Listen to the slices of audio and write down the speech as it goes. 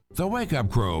The Wake Up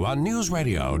Crew on News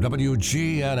Radio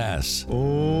WGNS.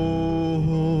 Oh,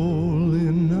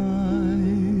 holy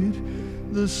night,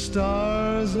 the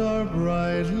stars are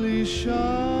brightly shining.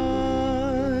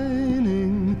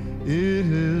 It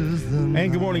is the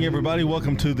And good morning, everybody.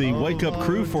 Welcome to the Wake Up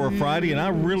Crew for a Friday. And I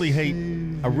really hate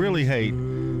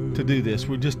to do this.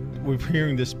 We're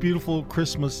hearing this beautiful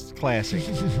Christmas classic,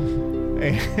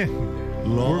 and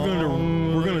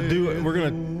we're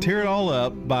gonna tear it all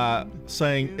up by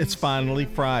saying it's finally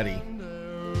Friday.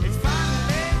 It's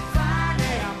finally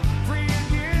Friday, I'm free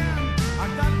again. I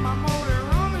got my motor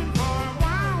running for a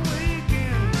wild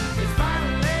weekend. It's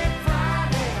finally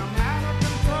Friday, I'm out of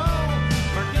control.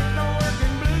 Forget the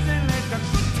working blues and let the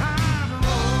good times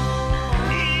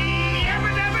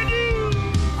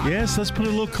roll. Yes, let's put a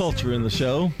little culture in the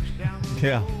show.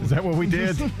 Yeah. Is that what we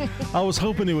did? I was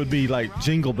hoping it would be like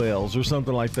Jingle Bells or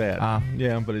something like that.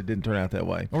 Yeah, but it didn't turn out that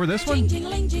way. Or this one?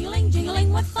 Jingling, jingling,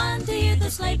 jingling, what fun to hear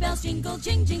the sleigh bells jingle,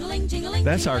 jingling, jingling.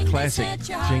 That's our classic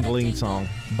jingling song.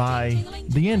 By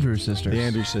the Andrews Sisters. The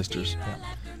Andrews Sisters. Yeah.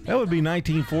 That would be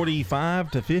 1945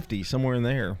 to 50, somewhere in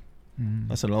there.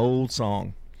 That's an old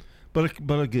song, but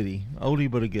a goodie,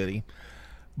 oldie but a goodie.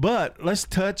 But let's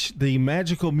touch the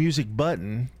magical music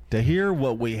button to hear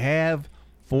what we have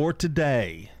for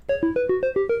today.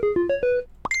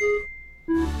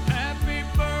 Happy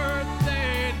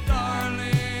birthday,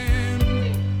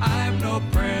 darling. I've no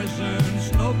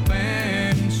presents, no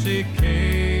fancy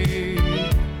cake,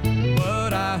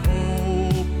 but I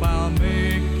hope I'll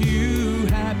make you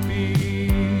happy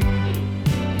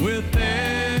with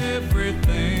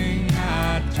everything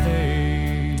I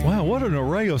take. Wow, what an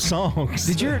array of songs.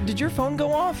 Did your phone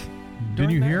go off?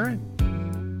 Didn't you hear it?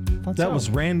 That was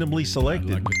randomly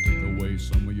selected. Take away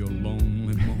some of your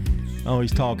lonely moments. Oh,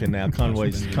 he's talking now.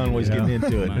 Conway's getting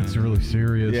into it. It's really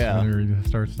serious Yeah. when he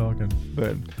starts talking.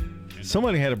 But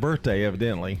somebody had a birthday,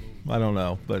 evidently. I don't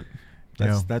know, but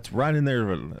that's right in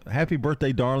there. Happy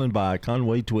birthday, darling, by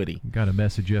Conway Twitty. Got a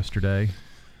message yesterday.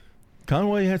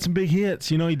 Conway had some big hits.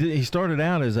 You know, he started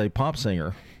out as a pop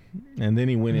singer, and then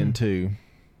he went into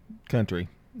country.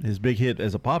 His big hit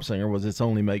as a pop singer was "It's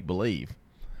Only Make Believe,"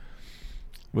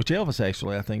 which Elvis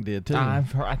actually, I think, did too. I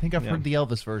think I've heard the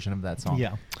Elvis version of that song.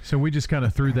 Yeah. So we just kind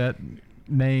of threw that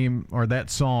name or that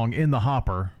song in the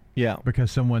hopper. Yeah.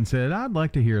 Because someone said, I'd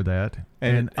like to hear that.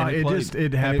 And it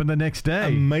played. happened the next day.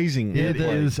 Amazing. It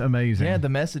is amazing. Yeah, the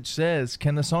message says,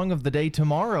 "Can the song of the day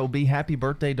tomorrow be Happy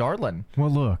Birthday, Darlin'?" Well,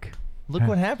 look. Look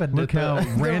what happened. Look how the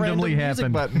randomly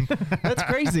random music happened. button. That's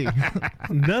crazy.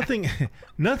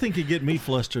 Nothing could get me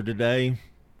flustered today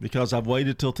because I've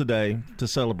waited till today to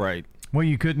celebrate. Well,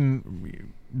 you couldn't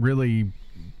really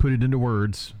put it into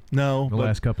words No, the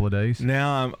last couple of days.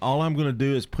 Now all I'm going to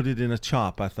do is put it in a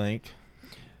chop, I think.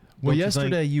 Well, Don't you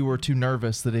yesterday think? you were too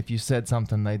nervous that if you said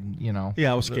something, they'd,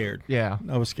 Yeah, I was scared. Yeah.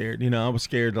 I was scared. I was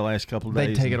scared the last couple of days.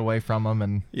 They'd take it away from them.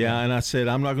 And Yeah, and I said,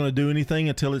 I'm not going to do anything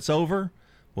until it's over.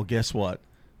 Well, guess what?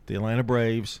 The Atlanta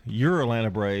Braves, your Atlanta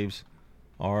Braves,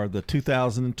 are the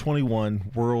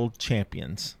 2021 World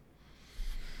Champions.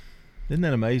 Isn't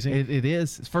that amazing? it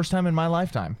is. It's the first time in my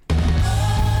lifetime.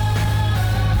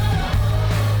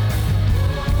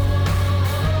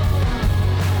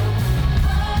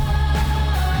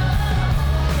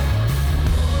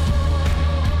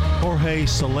 Jorge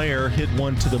Soler hit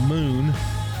one to the moon,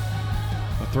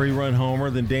 a 3-run homer.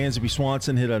 Then Dansby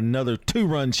Swanson hit another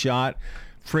 2-run shot.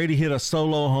 Freddie hit a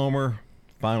solo homer.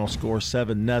 Final score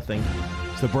 7-0.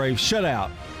 The Braves shut out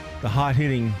the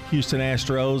hot-hitting Houston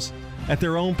Astros at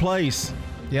their own place.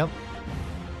 Yep.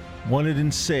 Won it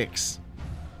in 6.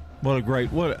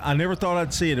 I never thought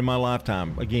I'd see it in my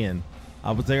lifetime again.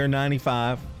 I was there in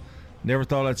 95. Never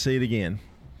thought I'd see it again.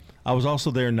 I was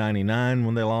also there in 99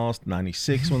 when they lost,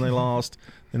 96 when they lost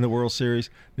in the World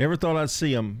Series. Never thought I'd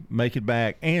see them make it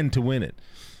back and to win it.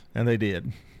 And they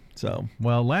did. So,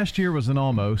 Well, last year was an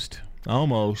almost.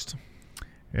 almost.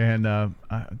 And I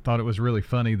thought it was really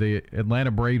funny. The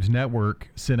Atlanta Braves Network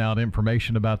sent out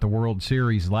information about the World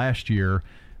Series last year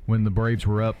when the Braves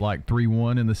were up like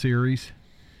 3-1 in the series.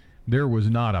 There was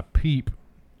not a peep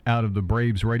out of the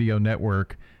Braves radio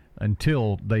network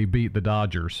until they beat the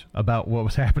Dodgers about what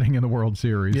was happening in the World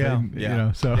Series.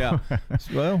 Yeah,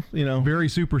 Well, very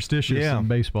superstitious in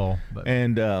baseball. But.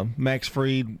 And Max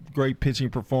Fried, great pitching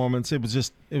performance. It was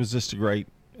just a great.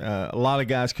 A lot of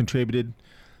guys contributed.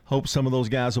 Hope some of those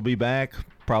guys will be back.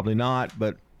 Probably not,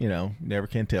 but never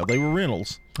can tell. They were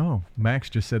rentals. Oh, Max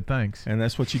just said thanks. And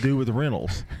that's what you do with the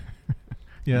rentals.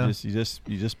 Yeah, you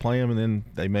just play them, and then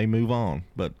they may move on.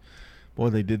 But boy,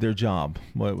 they did their job.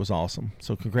 Boy, it was awesome.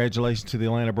 So congratulations to the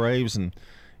Atlanta Braves. And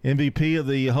MVP of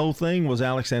the whole thing was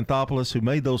Alex Anthopoulos, who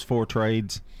made those 4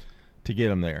 trades. to get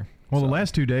them there. Well, the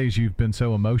last 2 days you've been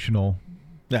so emotional.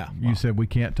 Yeah. You said we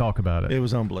can't talk about it. It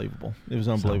was unbelievable.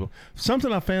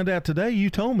 Something I found out today, you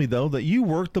told me, though, that you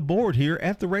worked the board here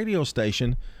at the radio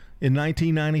station in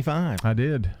 1995. I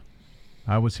did.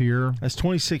 I was here. That's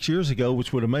 26 years ago,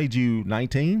 which would have made you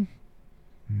 19?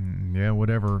 Yeah,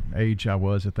 whatever age I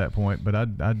was at that point. But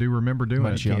I do remember doing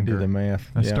it. You can do the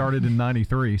math. I started in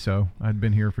 93, so I'd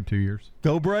been here for 2 years.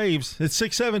 Go Braves. It's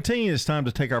 6:17. It's time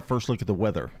to take our first look at the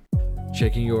weather.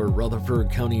 Checking your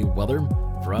Rutherford County weather.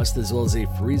 Frost as well as a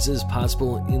freeze is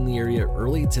possible in the area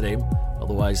early today.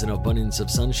 Otherwise, an abundance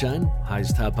of sunshine.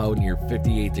 Highs top out near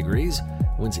 58 degrees.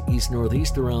 Winds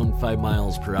east-northeast around 5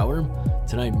 miles per hour.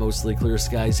 Tonight, mostly clear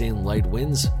skies and light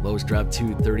winds. Lows drop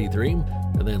to 33.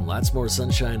 And then lots more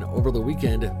sunshine over the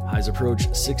weekend. Highs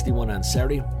approach 61 on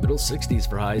Saturday. Middle 60s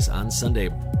for highs on Sunday.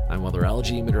 I'm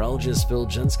weatherology meteorologist Phil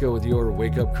Jensko with your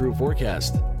Wake Up Crew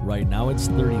forecast. Right now, it's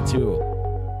 32.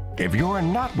 If you're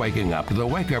not waking up to the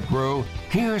Wake Up Crew,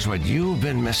 here's what you've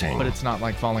been missing. But it's not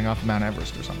like falling off Mount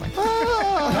Everest or something.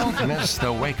 Don't miss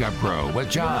the Wake Up Crew with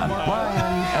John, Brian,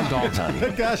 and Dalton.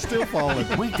 That guy's still falling.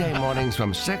 Weekday mornings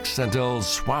from 6 until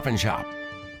Swap and Shop.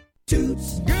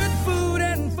 Toots, good food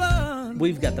and fun.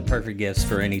 We've got the perfect gifts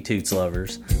for any Toots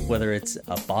lovers, whether it's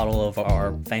a bottle of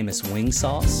our famous wing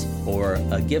sauce or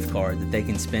a gift card that they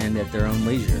can spend at their own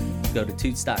leisure. Go to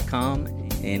Toots.com,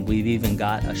 and we've even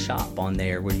got a shop on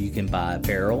there where you can buy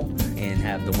apparel and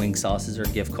have the wing sauces or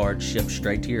gift cards shipped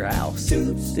straight to your house.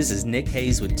 Toots. This is Nick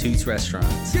Hayes with Toots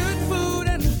Restaurants. Good food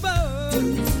and fun.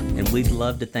 Toots. And we'd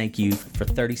love to thank you for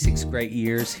 36 great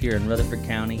years here in Rutherford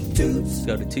County. Toots.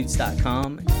 Go to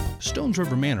Toots.com. Stones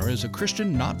River Manor is a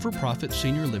Christian not-for-profit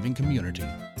senior living community.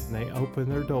 They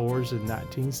opened their doors in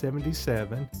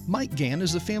 1977. Mike Gann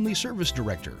is the Family Service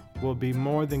Director. We'll be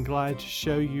more than glad to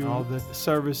show you all the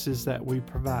services that we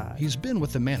provide. He's been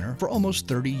with the Manor for almost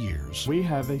 30 years. We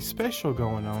have a special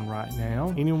going on right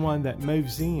now. Anyone that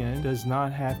moves in does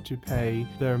not have to pay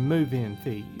their move-in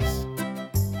fees.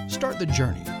 Start the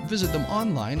journey. Visit them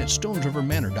online at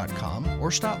stonesrivermanor.com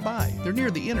or stop by. They're near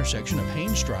the intersection of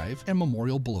Haynes Drive and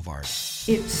Memorial Boulevard.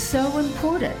 It's so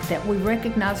important that we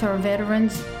recognize our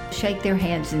veterans, shake their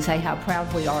hands and say how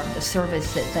proud we are of the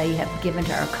service that they have given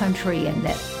to our country and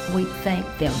that we thank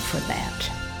them for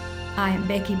that. I am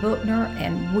Becky Bookner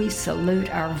and we salute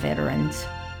our veterans.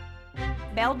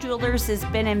 Bell Jewelers has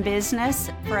been in business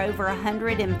for over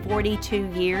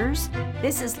 142 years.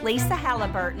 This is Lisa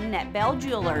Halliburton at Bell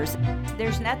Jewelers.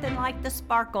 There's nothing like the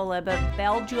sparkle of a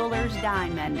Bell Jewelers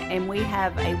diamond, and we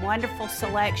have a wonderful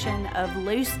selection of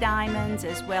loose diamonds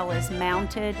as well as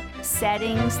mounted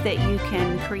settings that you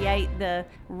can create the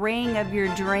ring of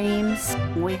your dreams.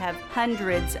 We have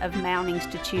hundreds of mountings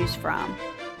to choose from.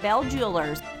 Bell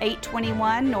Jewelers,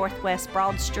 821 Northwest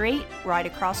Broad Street, right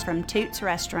across from Toots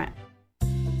Restaurant.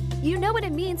 You know what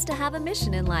it means to have a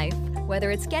mission in life, whether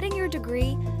it's getting your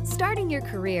degree, starting your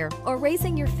career, or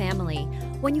raising your family.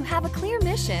 When you have a clear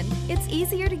mission, it's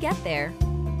easier to get there.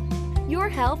 Your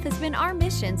health has been our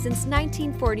mission since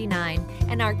 1949,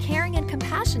 and our caring and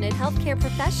compassionate healthcare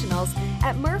professionals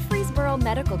at Murfreesboro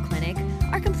Medical Clinic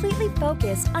are completely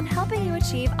focused on helping you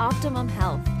achieve optimum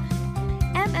health.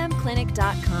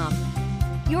 mmclinic.com.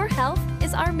 Your health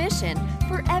is our mission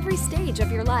for every stage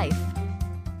of your life.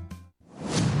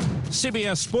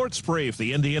 CBS Sports Brief.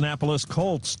 The Indianapolis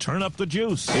Colts turn up the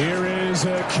juice. Here is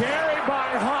a carry by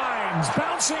Hines,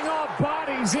 bouncing off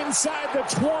bodies inside the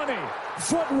 20.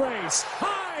 Foot race.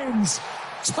 Hines,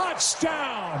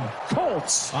 touchdown,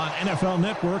 Colts. On NFL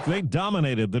Network, they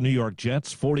dominated the New York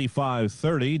Jets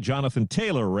 45-30. Jonathan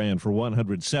Taylor ran for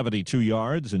 172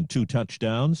 yards and 2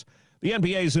 touchdowns. The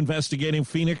NBA is investigating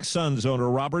Phoenix Suns owner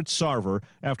Robert Sarver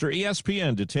after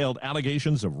ESPN detailed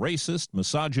allegations of racist,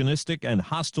 misogynistic, and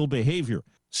hostile behavior.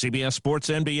 CBS Sports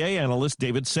NBA analyst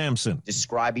David Sampson.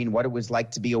 Describing what it was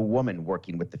like to be a woman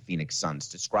working with the Phoenix Suns.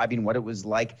 Describing what it was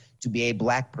like to be a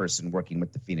black person working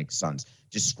with the Phoenix Suns.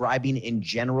 Describing in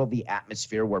general the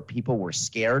atmosphere where people were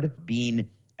scared, being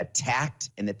attacked,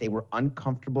 and that they were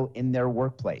uncomfortable in their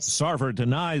workplace. Sarver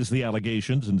denies the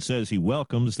allegations and says he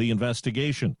welcomes the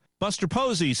investigation. Buster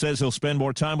Posey says he'll spend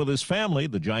more time with his family,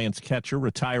 the Giants catcher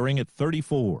retiring at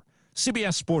 34.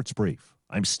 CBS Sports Brief.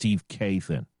 I'm Steve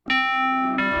Kathan.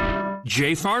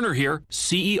 Jay Farner here,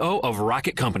 CEO of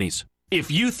Rocket Companies. If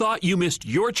you thought you missed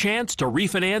your chance to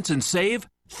refinance and save,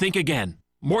 think again.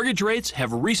 Mortgage rates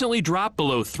have recently dropped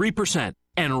below 3%,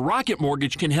 and Rocket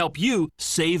Mortgage can help you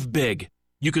save big.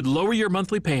 You could lower your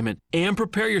monthly payment and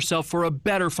prepare yourself for a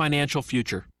better financial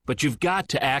future. But you've got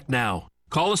to act now.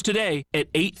 Call us today at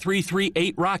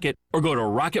 833-8ROCKET or go to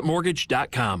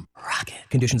rocketmortgage.com.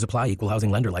 Conditions apply. Equal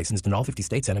housing lender licensed in all 50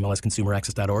 states.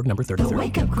 NMLSConsumerAccess.org, number 3030.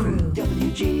 Wake Up Crew,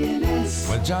 WGNS.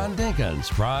 With John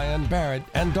Dinkins, Brian Barrett,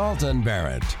 and Dalton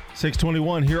Barrett.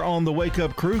 621 here on the Wake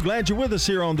Up Crew. Glad you're with us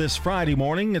here on this Friday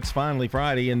morning. It's finally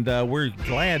Friday, and we're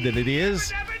glad that it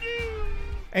is.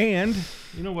 And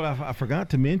you know what I forgot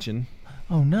to mention?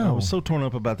 Oh, no. I was so torn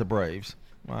up about the Braves.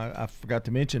 I forgot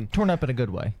to mention. Torn up in a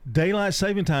good way. Daylight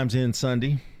saving time's in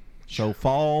Sunday, so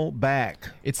fall back.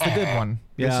 It's the good one.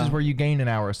 Yeah. This is where you gain an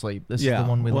hour of sleep. This is the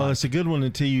one we like. Well, it's a good one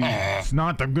until you... It's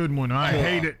not the good one. I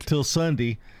hate it. Till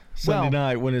Sunday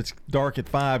night when it's dark at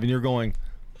 5 and you're going...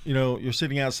 you're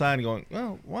sitting outside and going,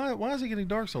 well, why is it getting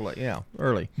dark so late? Yeah,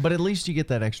 early. But at least you get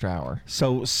that extra hour.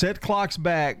 So set clocks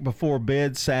back before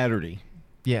bed Saturday.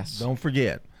 Yes. Don't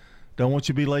forget. Don't want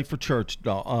you to be late for church,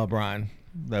 Brian.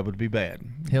 That would be bad.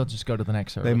 He'll just go to the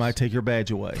next service. They might take your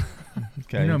badge away.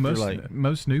 Okay.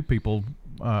 Most new people,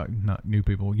 not new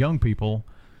people, young people,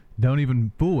 don't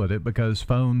even fool with it because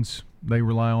they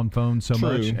rely on phones so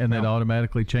much, and that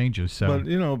automatically changes.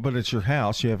 So, but it's your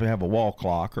house. You have to have a wall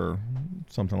clock or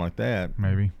something like that.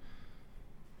 Maybe.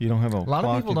 You don't have a lot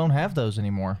of people don't have those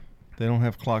anymore. They don't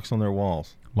have clocks on their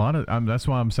walls. That's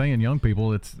why I'm saying young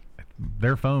people, it's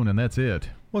their phone and that's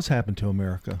it. What's happened to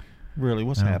America? Really,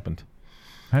 what's happened?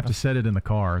 I have to set it in the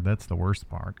car. That's the worst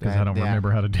part because I don't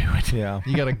remember how to do it. Yeah,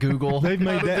 you got to Google. They've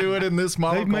made how to do it in this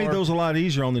model. They've made those a lot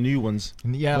easier on the new ones.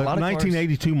 Yeah, but a lot of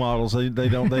 1982 models. They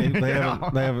don't. They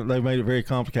haven't. They've made it very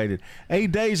complicated.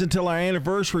 8 days until our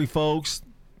anniversary, folks.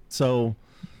 So,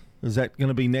 is that going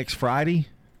to be next Friday?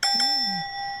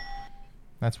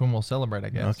 That's when we'll celebrate, I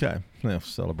guess. Okay,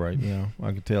 celebrate.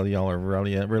 I can tell y'all are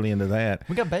really into that.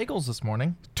 We got bagels this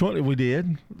morning. 20. We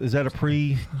did. Is that a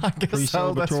I guess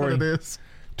so. That's what it is.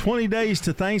 20 days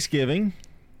to Thanksgiving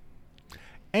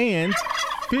and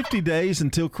 50 days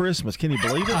until Christmas. Can you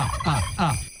believe it?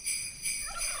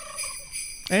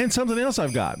 And something else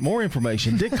I've got. More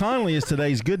information. Dick Connolly is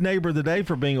today's Good Neighbor of the Day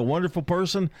for being a wonderful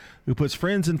person who puts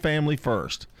friends and family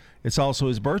first. It's also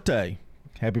his birthday.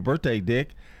 Happy birthday, Dick.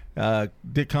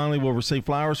 Dick Connolly will receive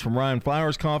flowers from Ryan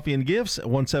Flowers Coffee and Gifts at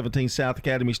 117 South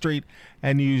Academy Street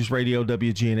and News Radio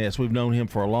WGNS. We've known him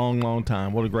for a long, long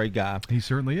time. What a great guy. He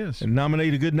certainly is. And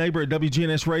nominate a good neighbor at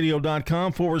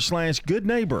WGNSradio.com/good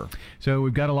neighbor. So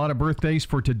we've got a lot of birthdays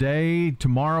for today,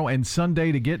 tomorrow, and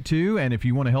Sunday to get to. And if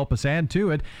you want to help us add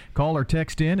to it, call or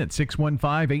text in at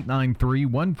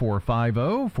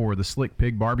 615-893-1450 for the Slick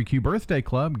Pig Barbecue Birthday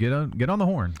Club. Get on the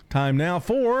horn. Time now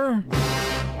for...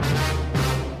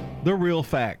 The Real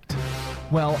Fact.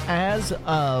 Well, as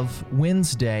of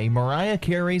Wednesday, Mariah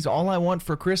Carey's All I Want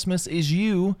for Christmas Is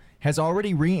You has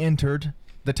already re-entered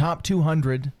the top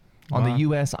 200 on the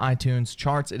U.S. iTunes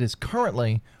charts. It is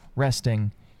currently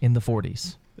resting in the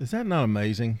 40s. Is that not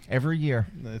amazing? Every year.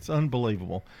 It's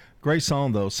unbelievable. Great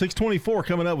song, though. 624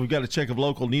 coming up. We've got a check of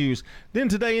local news. Then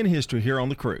Today in History here on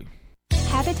The Crew.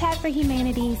 Habitat for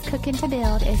Humanity's Cookin' to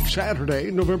Build is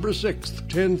Saturday, November 6th,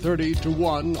 10:30 to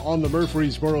 1 on the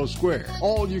Murfreesboro Square.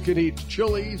 All you can eat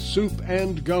chili, soup,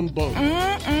 and gumbo.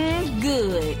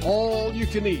 good. All you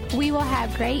can eat. We will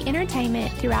have great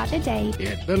entertainment throughout the day.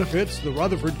 It benefits the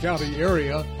Rutherford County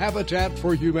area. Habitat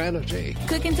for Humanity.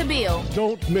 Cookin' to Build.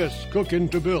 Don't miss Cookin'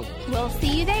 to Build. We'll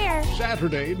see you there.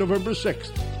 Saturday, November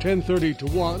 6th, 10:30 to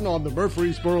 1 on the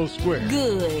Murfreesboro Square.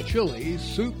 Good. Chili,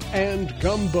 soup, and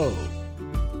gumbo.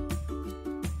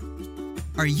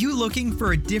 Are you looking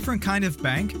for a different kind of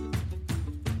bank?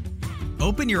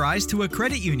 Open your eyes to a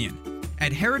credit union.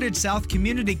 At Heritage South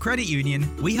Community Credit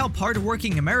Union, we help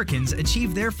hardworking Americans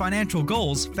achieve their financial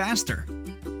goals faster.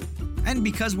 And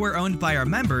because we're owned by our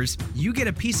members, you get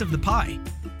a piece of the pie.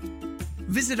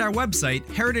 Visit our website,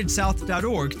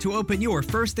 heritagesouth.org, to open your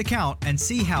first account and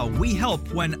see how we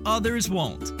help when others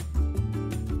won't.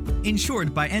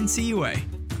 Insured by NCUA.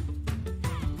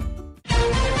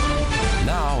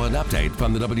 Now an update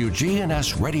from the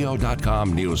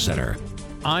WGNSradio.com News Center.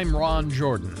 I'm Ron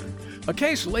Jordan. A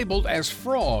case labeled as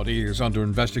fraud is under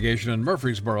investigation in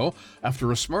Murfreesboro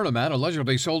after a Smyrna man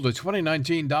allegedly sold a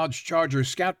 2019 Dodge Charger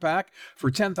Scat Pack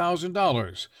for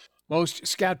 $10,000. Most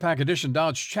Scat Pack Edition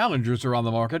Dodge Challengers are on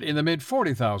the market in the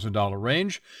mid-$40,000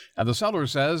 range, and the seller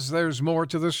says there's more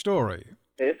to the story.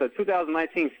 It's a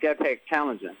 2019 Scat Pack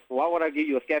Challenger. Why would I give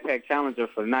you a Scat Pack Challenger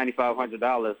for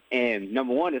 $9,500? And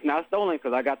number one, it's not stolen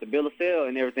because I got the bill of sale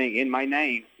and everything in my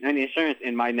name and the insurance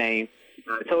in my name.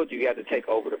 I told you had to take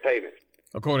over the payment.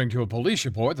 According to a police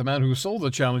report, the man who sold the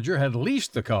Challenger had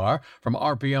leased the car from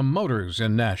RPM Motors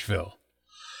in Nashville.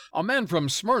 A man from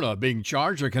Smyrna being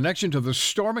charged in connection to the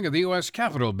storming of the U.S.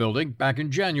 Capitol building back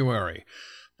in January.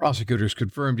 Prosecutors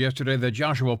confirmed yesterday that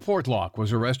Joshua Portlock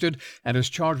was arrested and is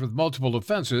charged with multiple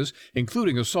offenses,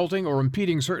 including assaulting or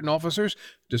impeding certain officers,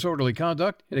 disorderly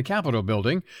conduct in a Capitol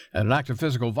building, and an act of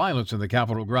physical violence in the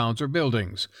Capitol grounds or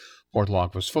buildings.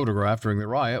 Portlock was photographed during the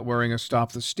riot wearing a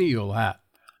Stop the Steal hat.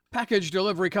 Package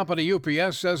delivery company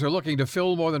UPS says they're looking to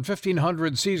fill more than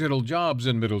 1,500 seasonal jobs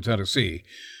in Middle Tennessee.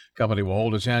 The company will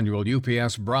hold its annual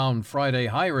UPS Brown Friday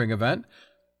hiring event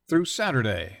through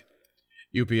Saturday.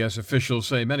 UPS officials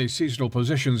say many seasonal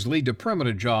positions lead to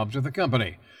permanent jobs at the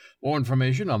company. More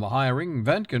information on the hiring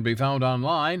event can be found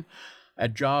online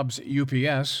at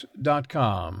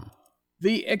jobsups.com.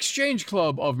 The Exchange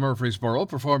Club of Murfreesboro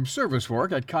performed service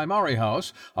work at Kaimari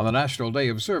House on the National Day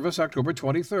of Service, October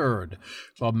 23rd.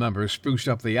 Club members spruced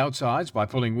up the outsides by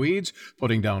pulling weeds,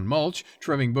 putting down mulch,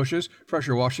 trimming bushes,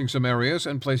 pressure washing some areas,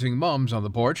 and placing mums on the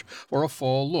porch for a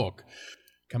fall look.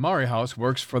 Kaimari House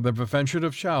works for the prevention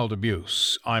of child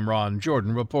abuse. I'm Ron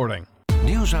Jordan reporting.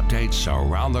 News updates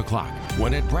around the clock,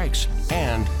 when it breaks,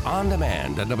 and on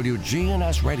demand at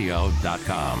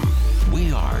WGNSradio.com.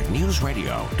 We are News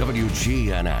Radio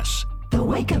WGNS. The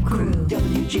Wake Up Crew,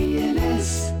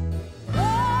 WGNS.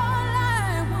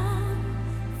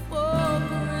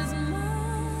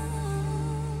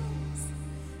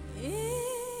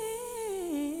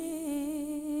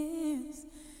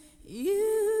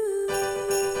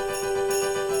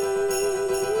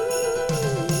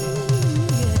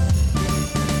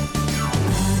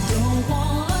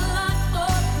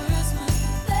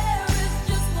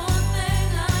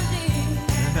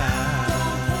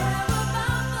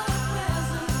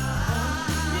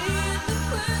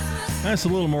 That's a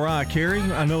little Mariah Carey.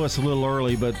 I know it's a little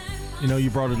early, but you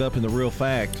brought it up in the real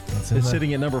fact. It's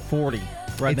sitting at number 40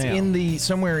 right now. It's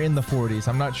somewhere in the 40s.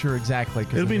 I'm not sure exactly.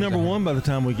 It'll be number 1 by the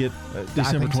time we get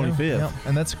December 25th. So. Yeah.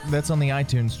 And that's on the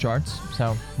iTunes charts.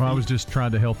 So I was just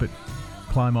trying to help it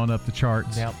climb on up the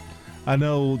charts. Yep. I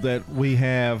know that we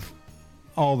have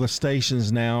all the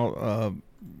stations now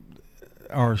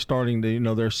are starting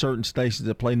to, there are certain stations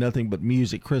that play nothing but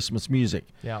music, Christmas music,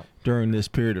 during this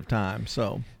period of time.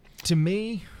 So, to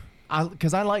me,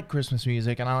 because I like Christmas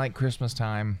music and I like Christmas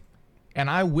time, and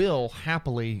I will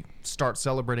happily start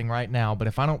celebrating right now, but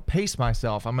if I don't pace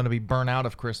myself, I'm going to be burnt out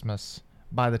of Christmas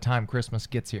by the time Christmas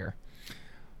gets here.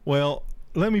 Well,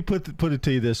 let me put it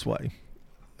to you this way.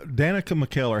 Danica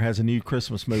McKellar has a new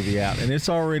Christmas movie out, and it's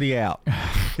already out.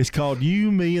 It's called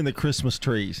You, Me, and the Christmas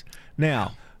Trees.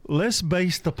 Now, let's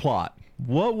base the plot.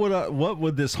 What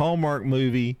would this Hallmark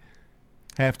movie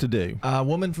have to do? A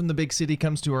woman from the big city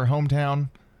comes to her hometown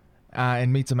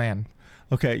and meets a man.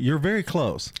 Okay, you're very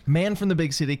close. Man from the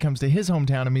big city comes to his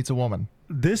hometown and meets a woman.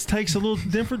 This takes a little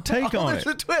different take on it. There's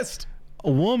a twist.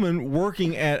 A woman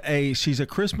working at she's a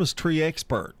Christmas tree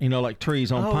expert, like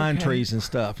trees on pine trees and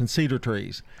stuff and cedar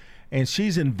trees. And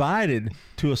she's invited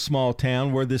to a small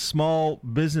town where this small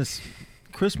business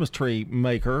Christmas tree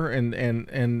maker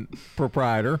and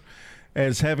proprietor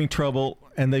is having trouble,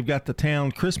 and they've got the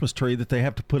town Christmas tree that they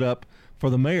have to put up for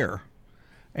the mayor,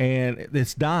 and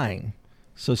it's dying.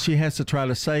 So she has to try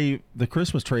to save the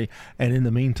Christmas tree, and in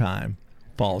the meantime,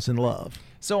 falls in love.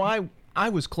 So I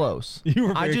was close. You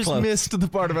were very I just close. missed the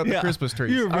part about the Christmas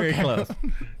trees. You were very close.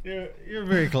 You're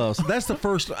very close. That's the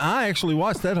first. I actually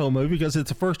watched that whole movie because it's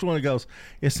the first one that goes,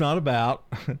 it's not about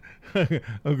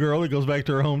a girl that goes back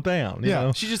to her hometown. You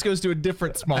know? She just goes to a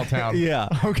different small town. Yeah.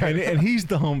 Okay. And he's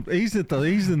he's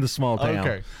in the small town.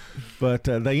 Okay. But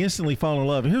they instantly fall in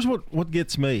love. And here's what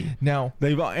gets me. Now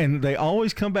they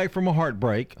always come back from a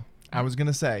heartbreak. I was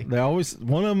gonna say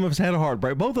one of them has had a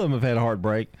heartbreak. Both of them have had a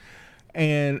heartbreak.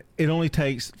 And it only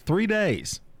takes 3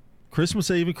 days,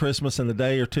 Christmas Eve and Christmas, and the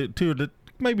day or two,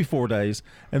 maybe 4 days,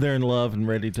 and they're in love and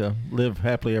ready to live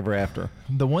happily ever after.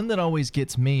 The one that always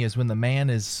gets me is when the man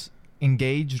is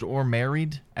engaged or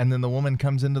married, and then the woman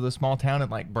comes into the small town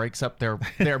and breaks up their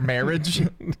marriage.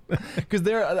 Because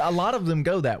a lot of them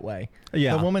go that way.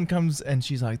 Yeah. The woman comes and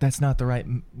she's like, "That's not the right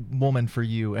woman for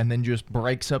you," and then just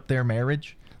breaks up their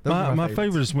marriage. My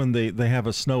favorite is when they have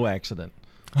a snow accident.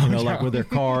 Like with their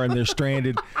car and they're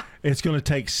stranded. It's going to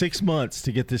take 6 months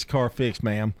to get this car fixed,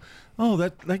 ma'am. Oh,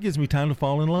 that gives me time to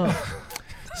fall in love.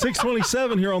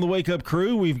 6:27 here on the Wake Up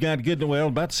Crew. We've got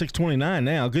about 6:29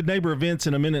 now. Good neighbor events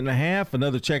in a minute and a half.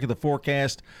 Another check of the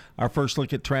forecast. Our first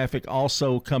look at traffic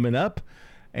also coming up.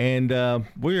 And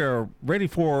we are ready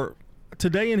for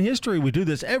Today in History. We do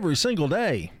this every single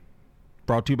day.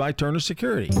 Brought to you by Turner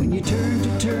Security. When you turn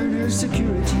to Turner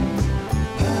Security,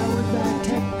 powered by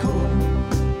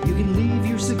TechCore, you can leave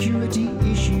your security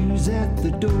issues at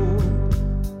the door.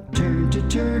 Turn to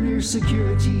Turner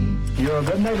Security. Your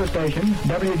good neighbor station,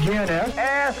 WGNS.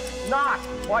 Ask not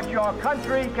what your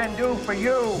country can do for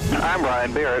you. I'm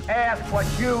Brian Barrett. Ask what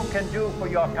you can do for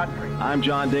your country. I'm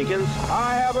John Dinkins.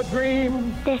 I have a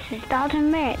dream. This is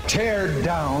Dalton Merritt. Tear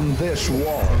down this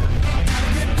wall.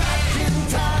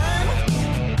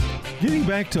 Getting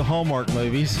back to Hallmark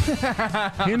movies,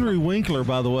 Henry Winkler,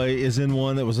 by the way, is in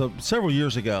one that was several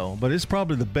years ago, but it's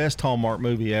probably the best Hallmark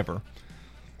movie ever.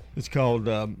 It's called,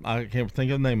 I can't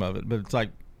think of the name of it, but it's like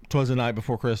 'Twas the Night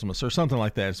Before Christmas or something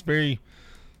like that. It's very,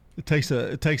 it takes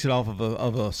it off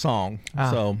of a song.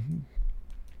 So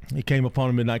he came upon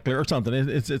a midnight clear or something.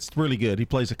 It's really good. He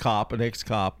plays a cop, an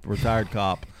ex-cop, retired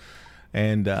cop,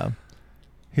 and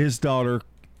his daughter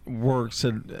works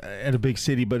at a big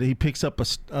city, but he picks up a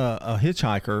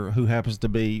hitchhiker who happens to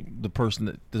be the person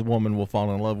that the woman will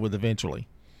fall in love with eventually.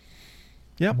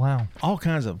 Yep. Wow. All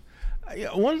kinds of.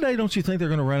 One day, don't you think they're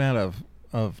going to run out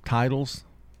of titles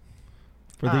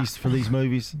for these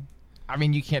movies? I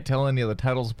mean, you can't tell any of the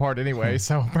titles apart anyway,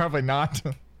 so probably not.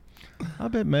 I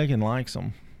bet Megan likes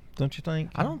them. Don't you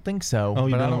think? I don't think so, Oh,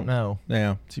 you but I don't know.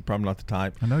 Yeah, she's probably not the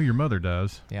type. I know your mother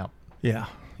does. Yeah. Yeah.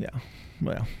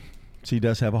 Well, she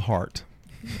does have a heart,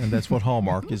 and that's what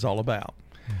Hallmark is all about.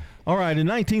 All right, in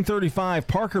 1935,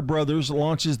 Parker Brothers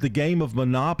launches the game of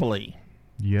Monopoly.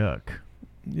 Yuck.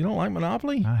 You don't like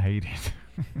Monopoly? I hate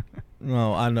it.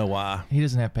 No, I know why. He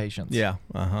doesn't have patience. Yeah,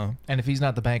 And if he's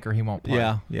not the banker, he won't play.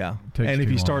 Yeah. Takes And if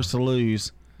too he long. starts to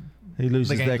lose, he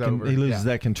loses game's that over. he loses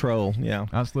Yeah. that control. Yeah.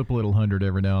 I slip a little 100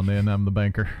 every now and then. I'm the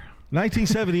banker.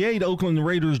 1978, Oakland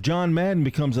Raiders' John Madden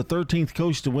becomes the 13th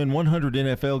coach to win 100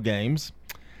 NFL games.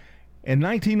 In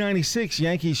 1996,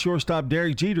 Yankees shortstop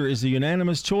Derek Jeter is the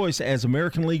unanimous choice as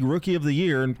American League Rookie of the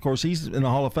Year, and of course he's in the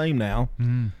Hall of Fame now.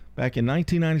 Back in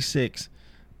 1996,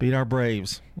 beat our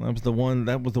Braves. That was the one.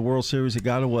 That was the World Series that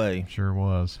got away. Sure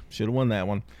was. Should have won that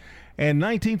one. And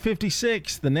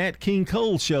 1956, the Nat King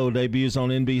Cole Show debuts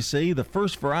on NBC, the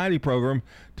first variety program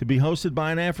to be hosted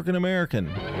by an African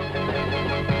American.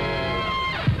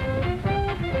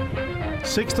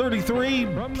 6:33,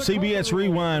 CBS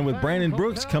Rewind with Brandon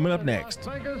Brooks coming up next.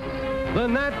 The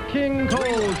Nat King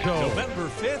Cole Show. November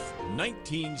 5th,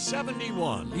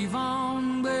 1971.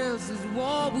 Yvonne wears his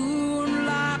war wound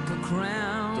like a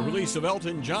crown. The release of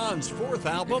Elton John's fourth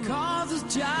album, Because his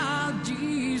child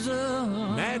Jesus.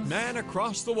 Madman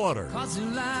Across the Water. Cause he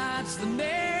lights the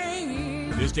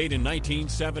name. This date in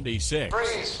 1976.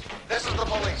 Freeze. This is the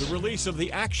police. The release of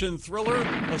the action thriller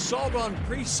Assault on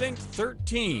Precinct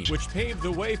 13, which paved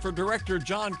the way for director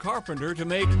John Carpenter to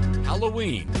make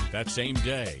Halloween that same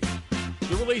day.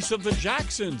 The release of the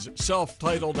Jacksons'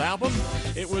 self-titled album.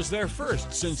 It was their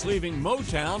first since leaving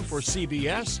Motown for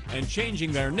CBS and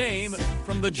changing their name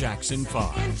from the Jackson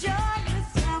 5.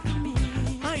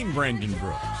 I'm Brandon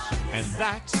Brooks, and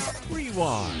that's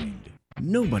Rewind.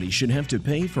 Nobody should have to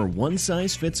pay for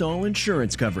one-size-fits-all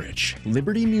insurance coverage.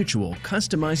 Liberty Mutual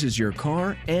customizes your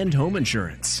car and home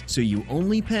insurance, so you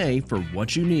only pay for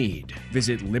what you need.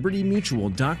 Visit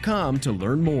libertymutual.com to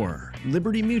learn more.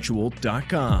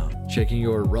 libertymutual.com. Checking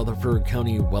your Rutherford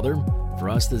County weather.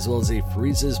 Frost as well as a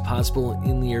freeze is possible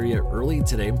in the area early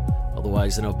today.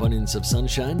 Otherwise, an abundance of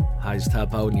sunshine. Highs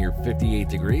top out near 58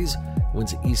 degrees.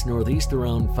 Winds east-northeast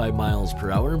around 5 miles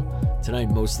per hour. Tonight,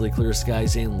 mostly clear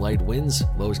skies and light winds.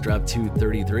 Lows drop to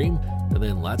 33. And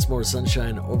then lots more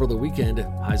sunshine over the weekend.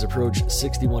 Highs approach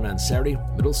 61 on Saturday.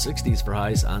 Middle 60s for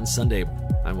highs on Sunday.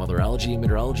 I'm weatherology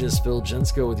meteorologist Phil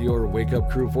Jensko with your Wake Up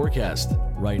Crew forecast.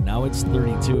 Right now, it's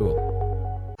 32.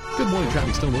 Good morning.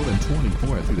 Traffic still moving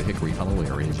 24 through the Hickory Hollow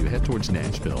area as you head towards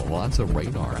Nashville. Lots of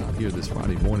radar out here this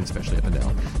Friday morning, especially up and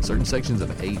down certain sections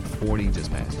of 840 just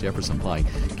past Jefferson Pike.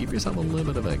 Give yourself a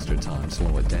little bit of extra time.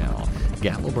 Slow it down.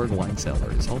 Gatlinburg Wine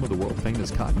Cellar is home of the world-famous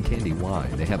cotton candy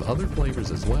wine. They have other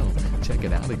flavors as well. Check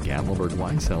it out at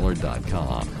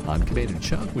GatlinburgWineCellar.com. I'm Commander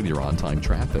Chuck with your on-time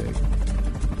traffic.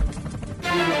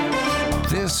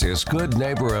 This is Good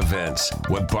Neighbor Events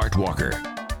with Bart Walker.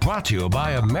 Brought to you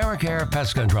by AmeriCare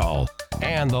Pest Control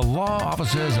and the law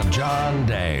offices of John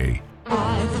Day.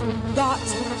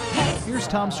 Here's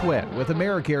Tom Sweat with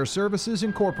AmeriCare Services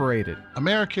Incorporated.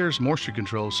 AmeriCare's moisture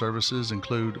control services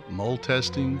include mold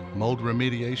testing, mold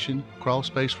remediation, crawl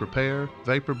space repair,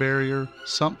 vapor barrier,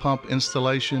 sump pump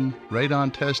installation,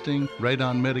 radon testing,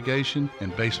 radon mitigation,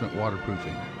 and basement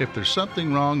waterproofing. If there's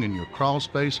something wrong in your crawl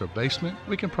space or basement,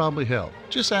 we can probably help.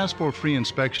 Just ask for a free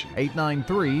inspection.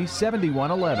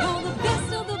 893-7111.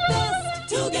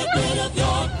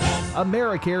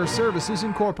 AmeriCare Services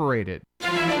Incorporated.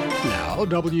 Now,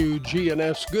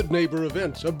 WGNS Good Neighbor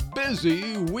Events, a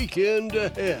busy weekend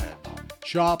ahead.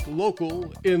 Shop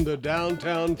local in the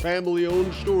downtown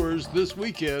family-owned stores this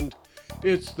weekend.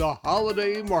 It's the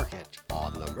Holiday Market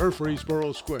on the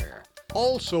Murfreesboro Square.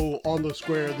 Also on the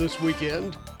square this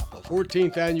weekend, the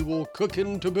 14th annual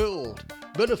Cookin' to Build,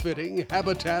 benefiting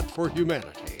Habitat for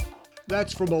Humanity.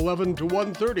 That's from 11 to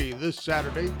 1:30 this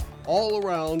Saturday, all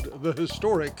around the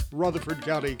historic Rutherford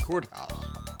County Courthouse.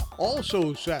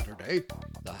 Also Saturday,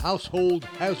 the Household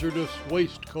Hazardous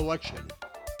Waste Collection.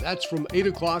 That's from 8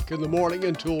 o'clock in the morning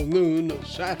until noon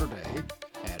Saturday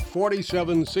at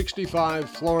 4765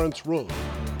 Florence Road.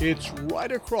 It's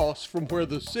right across from where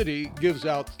the city gives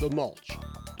out the mulch.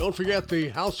 Don't forget the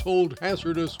Household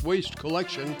Hazardous Waste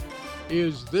Collection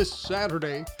is this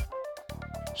Saturday.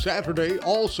 Saturday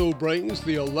also brings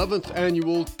the 11th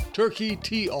annual Turkey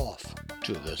Tee-Off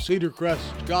to the Cedar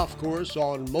Crest Golf Course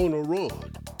on Mona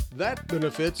Road. That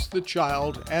benefits the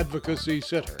Child Advocacy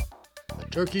Center. The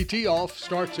Turkey Tee-Off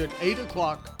starts at 8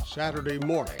 o'clock Saturday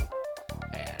morning.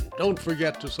 And don't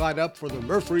forget to sign up for the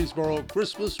Murfreesboro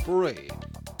Christmas Parade.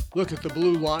 Look at the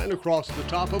blue line across the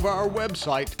top of our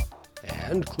website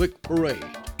and click Parade.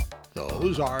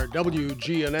 Those are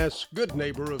WGNS Good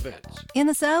Neighbor events. In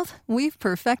the South, we've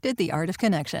perfected the art of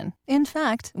connection. In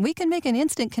fact, we can make an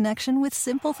instant connection with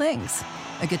simple things.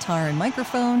 A guitar and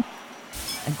microphone,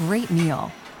 a great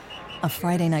meal, a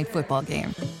Friday night football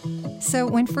game. So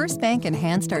when First Bank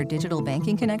enhanced our digital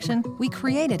banking connection, we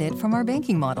created it from our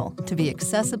banking model to be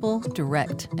accessible,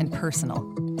 direct, and personal.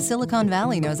 Silicon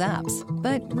Valley knows apps,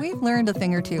 but we've learned a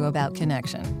thing or two about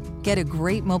connection. Get a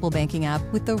great mobile banking app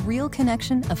with the real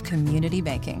connection of community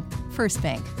banking. First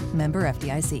Bank, member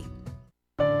FDIC.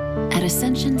 At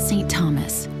Ascension St.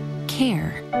 Thomas,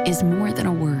 care is more than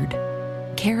a word.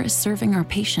 Care is serving our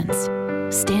patients,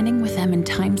 standing with them in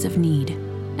times of need,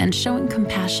 and showing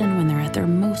compassion when they're at their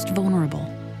most vulnerable.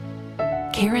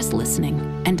 Care is listening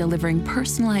and delivering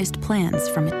personalized plans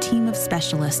from a team of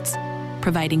specialists,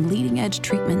 providing leading-edge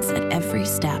treatments at every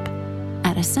step.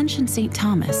 At Ascension St.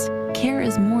 Thomas, care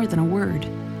is more than a word.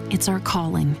 It's our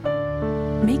calling.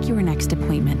 Make your next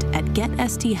appointment at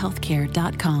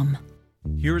getsthealthcare.com.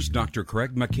 Here's Dr.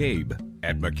 Craig McCabe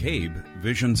at McCabe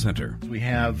Vision Center. We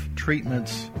have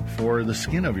treatments for the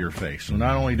skin of your face. So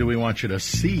not only do we want you to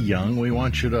see young, we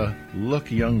want you to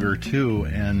look younger too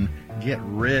and get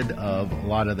rid of a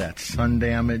lot of that sun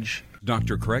damage.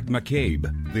 Dr. Craig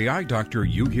McCabe, the eye doctor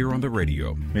you hear on the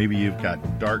radio. Maybe you've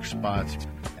got dark spots,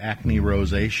 acne,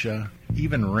 rosacea,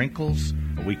 even wrinkles.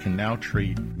 We can now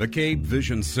treat. McCabe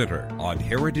Vision Center on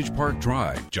Heritage Park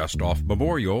Drive, just off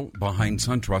Memorial, behind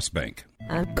SunTrust Bank.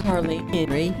 I'm Carly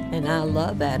Henry, and I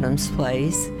love Adams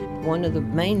Place. One of the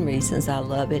main reasons I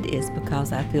love it is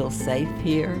because I feel safe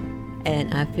here,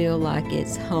 and I feel like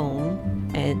it's home,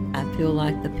 and I feel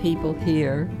like the people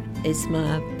here, it's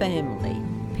my family.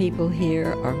 People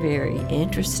here are very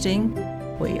interesting.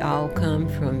 We all come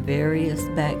from various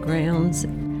backgrounds,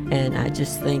 and I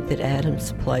just think that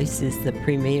Adams Place is the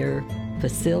premier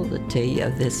facility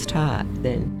of this type.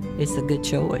 Then it's a good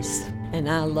choice. And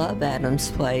I love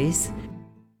Adams Place.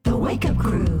 The Wake Up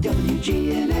Crew,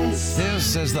 WGNS.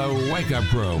 This is the Wake Up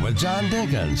Crew with John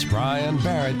Dinkins, Brian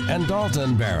Barrett, and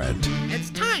Dalton Barrett. It's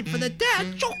time for the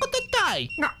dad joke of the day.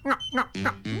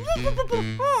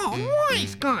 Oh,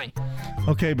 nice guy.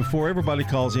 Okay, before everybody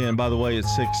calls in, by the way, it's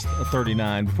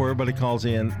 6:39. Before everybody calls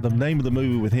in, the name of the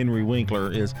movie with Henry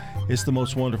Winkler is It's the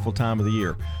Most Wonderful Time of the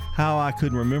Year. How I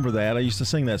couldn't remember that. I used to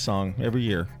sing that song every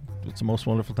year. It's the most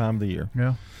wonderful time of the year.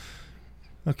 Yeah.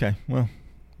 Okay, well,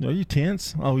 are you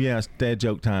tense? Oh, yeah, it's dad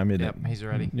joke time, isn't it? Yep, he's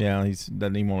ready. Yeah, he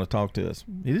doesn't even want to talk to us.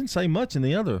 He didn't say much in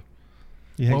the other.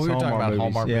 Well, we were talking about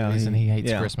Hallmark movies, and he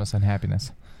hates Christmas and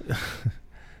happiness.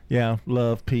 Yeah,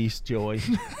 love, peace, joy,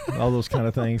 all those kind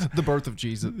of things. The birth of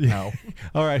Jesus. No.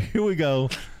 All right, here we go.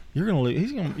 You're gonna lose.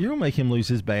 You're gonna make him lose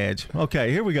his badge.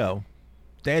 Okay, here we go.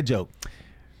 Dad joke.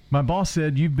 My boss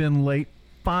said you've been late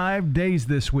 5 days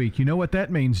this week. You know what that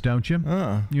means, don't you?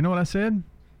 You know what I said?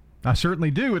 I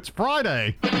certainly do. It's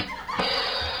Friday.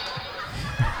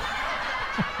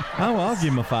 Oh, I'll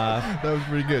give him a 5. That was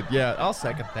pretty good. Yeah, I'll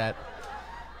second that.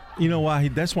 You know why?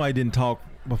 That's why he didn't talk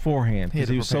beforehand, because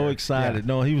he was so prepare. excited. Yeah.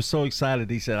 No, he was so excited.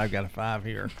 He said, "I've got a 5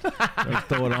 here." Let's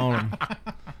throw it on him.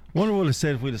 Wonder what it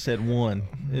said if we'd have said 1.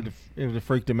 It would have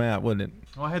freaked him out, wouldn't it?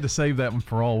 Well, I had to save that one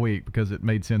for all week because it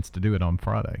made sense to do it on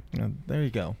Friday. There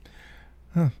you go.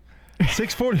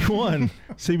 6:41.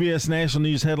 CBS National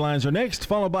News headlines are next,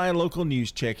 followed by a local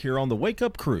news check here on the Wake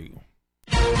Up Crew.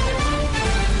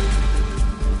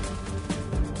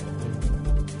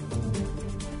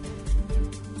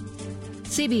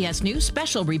 CBS News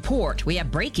special report. We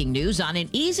have breaking news on an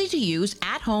easy-to-use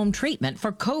at-home treatment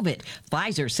for COVID.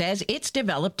 Pfizer says it's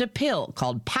developed a pill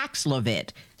called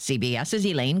Paxlovid. CBS's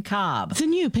Elaine Cobb. The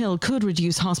new pill could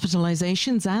reduce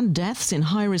hospitalizations and deaths in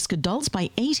high-risk adults by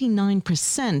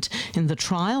 89%. In the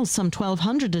trial, some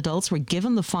 1,200 adults were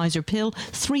given the Pfizer pill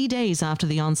 3 days after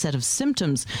the onset of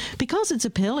symptoms. Because it's a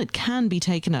pill, it can be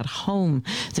taken at home.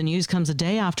 The news comes a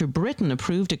day after Britain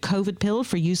approved a COVID pill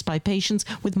for use by patients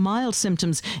with mild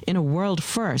symptoms in a world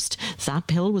first. That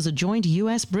pill was a joint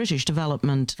US-British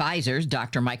development. Pfizer's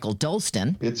Dr. Michael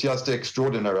Dolston. It's just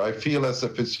extraordinary. I feel as a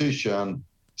physician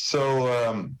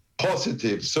so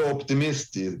positive, so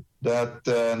optimistic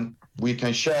that we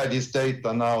can share this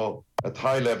data now at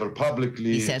high level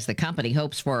publicly. He says the company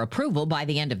hopes for approval by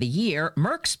the end of the year.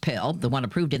 Merck's pill, the one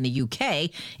approved in the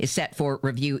UK, is set for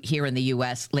review here in the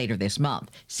US later this month.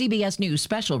 CBS News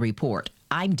special report.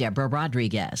 I'm Deborah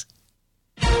Rodriguez.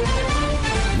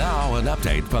 Now an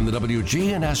update from the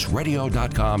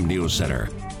WGNSradio.com News Center.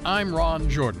 I'm Ron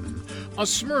Jordan. A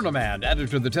Smyrna man added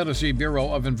to the Tennessee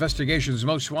Bureau of Investigation's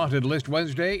Most Wanted list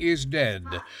Wednesday is dead.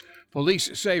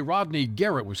 Police say Rodney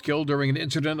Garrett was killed during an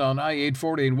incident on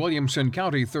I-840 in Williamson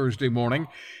County Thursday morning.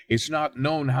 It's not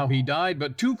known how he died,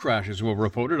 but 2 crashes were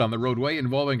reported on the roadway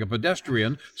involving a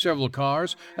pedestrian, several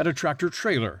cars, and a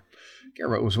tractor-trailer.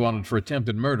 Garrett was wanted for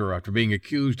attempted murder after being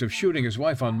accused of shooting his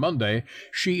wife on Monday.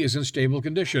 She is in stable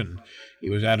condition. He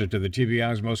was added to the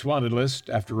TBI's Most Wanted list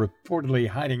after reportedly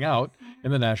hiding out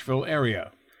in the Nashville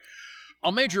area.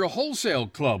 A major wholesale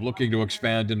club looking to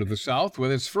expand into the South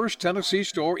with its first Tennessee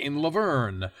store in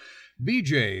Laverne.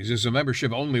 BJ's is a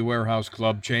membership-only warehouse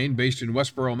club chain based in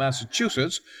Westborough,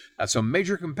 Massachusetts. That's a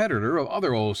major competitor of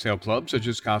other wholesale clubs such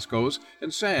as Costco's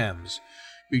and Sam's.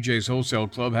 BJ's Wholesale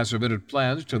Club has submitted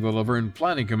plans to the Laverne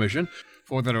Planning Commission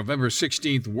for the November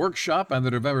 16th workshop and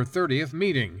the November 30th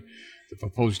meeting. The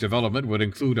proposed development would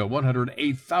include a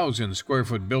 108,000 square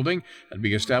foot building and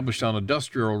be established on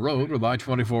Industrial Road with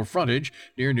I-24 frontage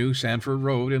near New Sanford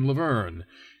Road in Laverne.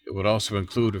 It would also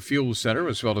include a fuel center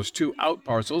as well as 2 out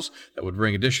parcels that would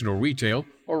bring additional retail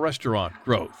or restaurant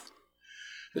growth.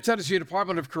 The Tennessee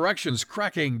Department of Corrections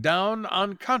cracking down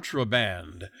on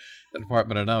contraband. The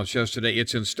department announced yesterday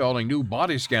it's installing new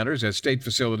body scanners at state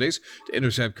facilities to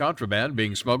intercept contraband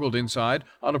being smuggled inside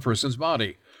on a person's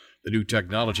body. The new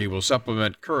technology will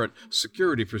supplement current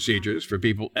security procedures for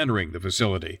people entering the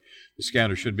facility. The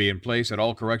scanner should be in place at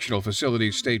all correctional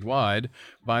facilities statewide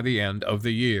by the end of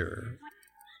the year.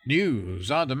 News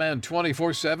on demand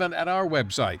 24/7 at our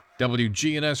website,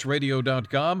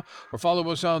 WGNSradio.com, or follow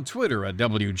us on Twitter at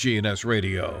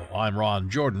WGNSradio. I'm Ron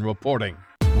Jordan reporting.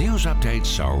 News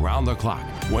updates around the clock,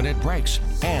 when it breaks,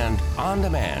 and on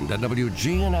demand at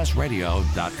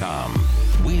WGNSradio.com.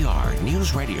 We are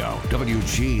News Radio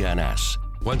WGNS.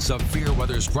 When severe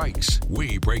weather strikes,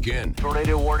 we break in.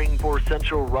 Tornado warning for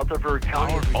central Rutherford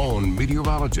County. Our own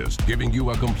meteorologist giving you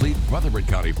a complete Rutherford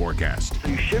County forecast.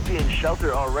 You should be in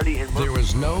shelter already in There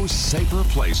is no safer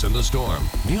place in the storm.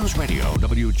 News Radio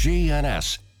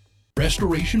WGNS.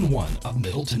 Restoration One of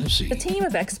Middle Tennessee. A team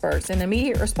of experts and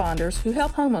immediate responders who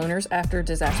help homeowners after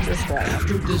disaster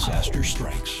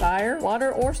strikes. Fire,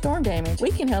 water, or storm damage,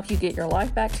 we can help you get your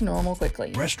life back to normal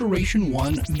quickly.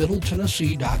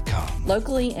 Restoration1MiddleTennessee.com.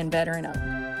 Locally and veteran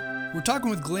owned. We're talking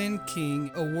with Glenn King,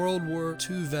 a World War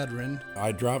II veteran.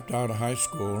 I dropped out of high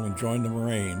school and joined the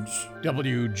Marines.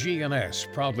 WGNS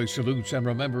proudly salutes and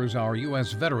remembers our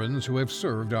U.S. veterans who have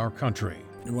served our country.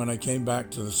 When I came back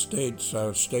to the States, I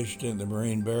was stationed in the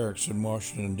Marine Barracks in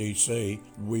Washington, D.C.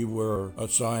 We were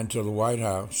assigned to the White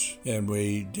House, and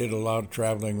we did a lot of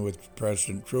traveling with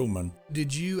President Truman.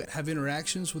 Did you have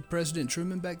interactions with President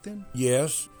Truman back then?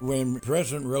 Yes. When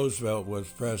President Roosevelt was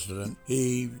president,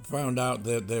 he found out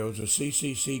that there was a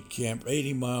CCC camp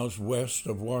 80 miles west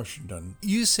of Washington.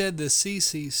 You said the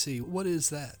CCC. What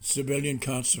is that? Civilian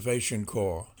Conservation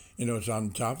Corps. And it was on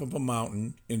top of a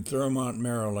mountain in Thurmont,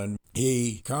 Maryland.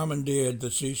 He commandeered the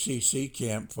CCC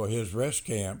camp for his rest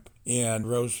camp, and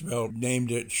Roosevelt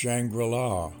named it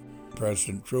Shangri-La.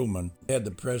 President Truman had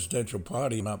the presidential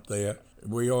party up there.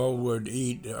 We all would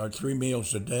eat our 3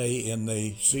 meals a day in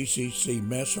the CCC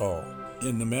mess hall.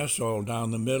 In the mess hall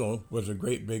down the middle was a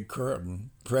great big curtain.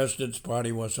 President's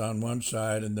party was on one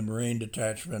side and the Marine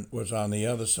detachment was on the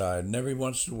other side. And every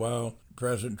once in a while,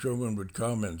 President Truman would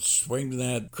come and swing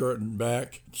that curtain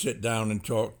back, sit down and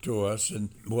talk to us,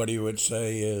 and what he would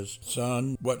say is,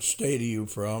 "Son, what state are you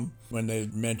from?" When they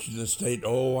mentioned the state,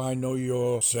 "Oh, I know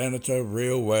your senator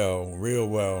real well, real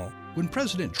well." When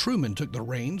President Truman took the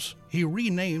reins, he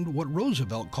renamed what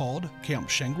Roosevelt called Camp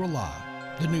Shangri-La.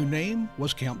 The new name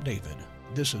was Camp David.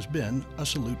 This has been a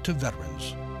salute to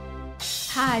veterans.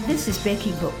 Hi, this is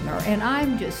Becky Bookner, and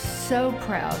I'm just so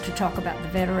proud to talk about the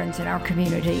veterans in our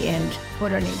community and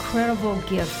what an incredible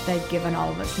gift they've given all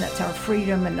of us, and that's our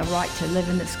freedom and the right to live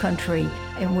in this country,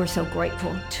 and we're so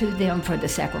grateful to them for the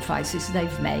sacrifices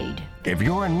they've made. If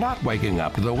you're not waking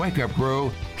up to the Wake Up Crew,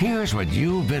 here's what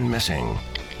you've been missing.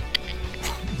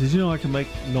 Did you know I can make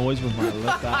noise with my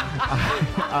left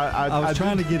eye? I was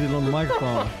trying to get it on the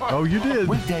microphone. Oh, you did.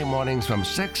 Weekday mornings from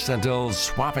 6 until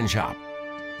Swap and Shop.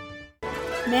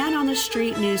 Man on the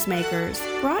Street Newsmakers,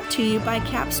 brought to you by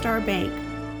Capstar Bank.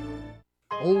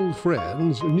 Old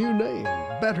friends, new name,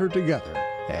 better together,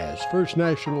 as First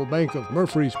National Bank of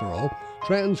Murfreesboro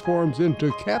transforms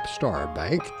into Capstar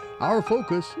Bank. Our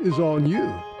focus is on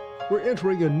you. We're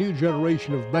entering a new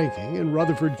generation of banking in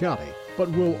Rutherford County, but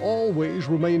will always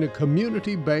remain a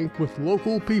community bank with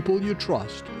local people you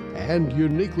trust and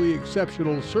uniquely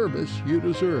exceptional service you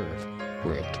deserve.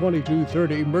 We're at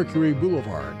 2230 Mercury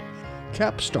Boulevard.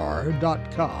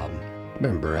 Capstar.com.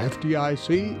 Member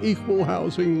FDIC, Equal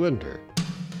Housing Lender.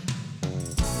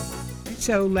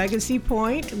 So Legacy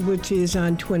Point, which is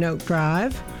on Twin Oak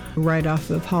Drive, right off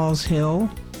of Halls Hill.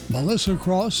 Melissa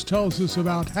Cross tells us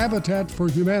about Habitat for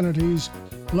Humanity's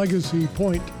Legacy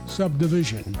Point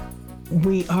subdivision.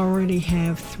 We already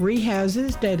have 3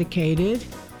 houses dedicated,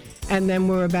 and then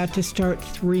we're about to start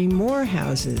 3 more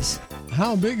houses.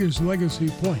 How big is Legacy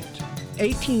Point?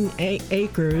 18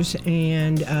 acres,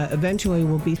 and eventually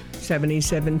will be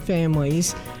 77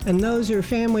 families. And those are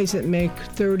families that make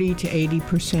 30 to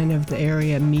 80% of the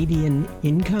area median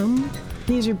income.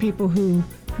 These are people who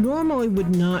normally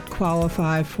would not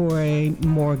qualify for a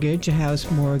mortgage, a house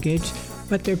mortgage,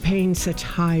 but they're paying such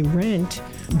high rent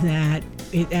that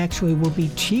it actually will be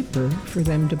cheaper for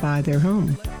them to buy their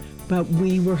home. But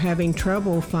we were having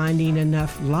trouble finding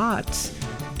enough lots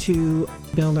to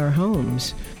build our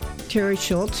homes. Terry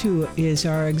Schultz, who is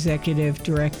our executive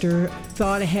director,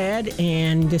 thought ahead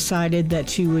and decided that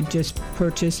she would just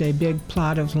purchase a big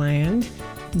plot of land,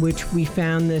 which we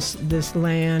found this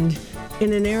land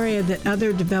in an area that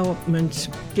other developments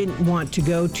didn't want to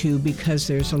go to because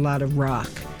there's a lot of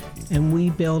rock. And we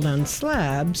build on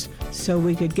slabs so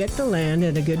we could get the land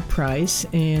at a good price,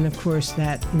 and of course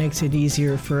that makes it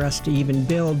easier for us to even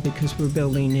build because we're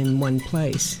building in one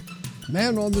place.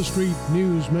 Man on the Street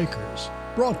Newsmakers,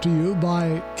 brought to you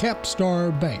by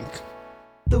Capstar Bank.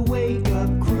 The Wake Up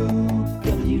Crew,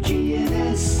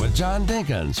 WGNS. With John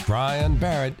Dinkins, Brian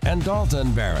Barrett, and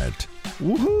Dalton Barrett.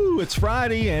 Woohoo! It's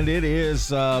Friday, and it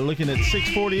is looking at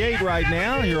 6:48 right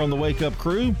now here on the Wake Up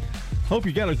Crew. Hope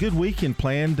you got a good weekend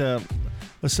planned.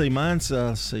 Let's see, mine's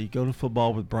go to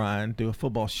football with Brian, do a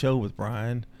football show with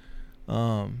Brian,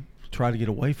 try to get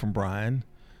away from Brian,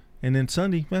 and then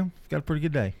Sunday, well, got a pretty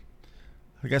good day.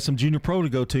 I got some Junior Pro to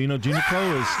go to. You know, Junior Pro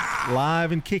is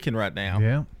live and kicking right now.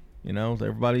 Yeah. You know,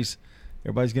 everybody's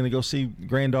going to go see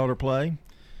granddaughter play.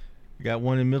 We got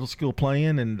one in middle school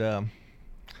playing. And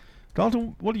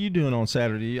Dalton, what are you doing on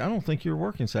Saturday? I don't think you're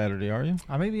working Saturday, are you?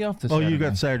 I may be off this Saturday. Oh, you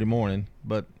got Saturday morning,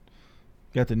 but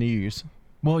got the news.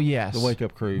 Well, yes. The Wake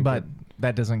Up Crew. But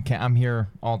that doesn't count. I'm here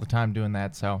all the time doing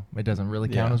that, so it doesn't really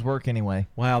count as work aneway.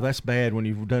 Wow, that's bad when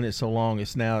you've done it so long.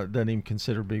 It doesn't even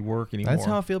consider to be work anymore. That's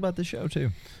how I feel about the show, too.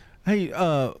 Hey,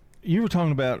 you were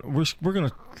talking about, we're going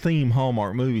to theme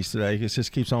Hallmark movies today. It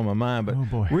just keeps on my mind.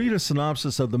 But read a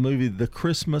synopsis of the movie The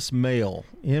Christmas Mail,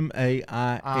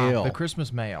 M-A-I-L. The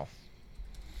Christmas Mail.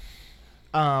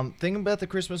 Thing about The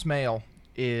Christmas Mail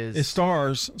is... It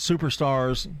stars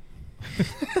superstars...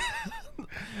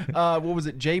 what was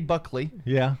it? Jay Buckley.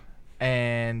 Yeah.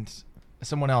 And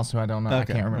someone else who I don't know. I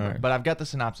can't remember. Right. But I've got the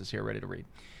synopsis here ready to read.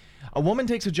 A woman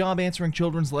takes a job answering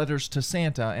children's letters to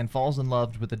Santa and falls in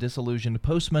love with a disillusioned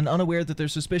postman, unaware that their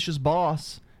suspicious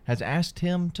boss has asked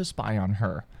him to spy on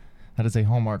her. That is a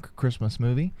Hallmark Christmas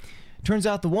movie. Turns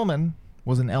out the woman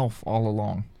was an elf all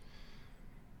along.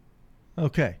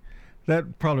 Okay.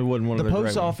 That probably wasn't one of the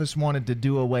post office wanted to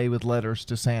do away with letters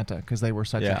to Santa because they were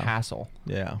such a hassle.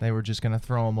 Yeah. They were just going to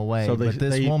throw them away. So but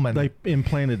this woman... They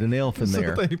implanted an elf in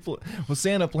there.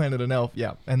 Santa planted an elf,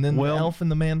 yeah. And then the elf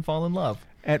and the man fall in love.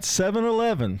 At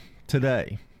 7-Eleven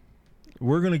today,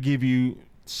 we're going to give you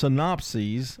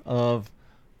synopses of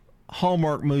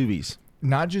Hallmark movies.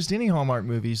 Not just any Hallmark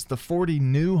movies, the 40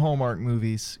 new Hallmark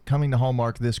movies coming to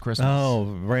Hallmark this Christmas. Oh,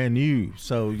 brand new.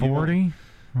 So 40?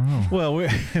 Oh. Well,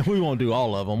 we won't do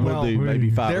all of them. We'll do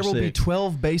maybe 5 or 6. There will be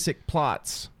 12 basic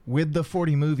plots with the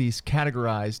 40 movies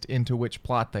categorized into which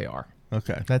plot they are.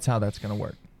 Okay. That's how that's going to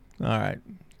work. All right.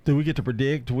 Do we get to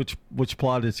predict which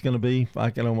plot it's going to be? I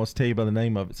can almost tell you by the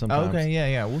name of it sometimes. Okay,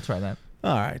 yeah, we'll try that.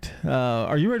 All right.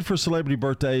 Are you ready for celebrity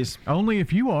birthdays? Only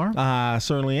if you are. I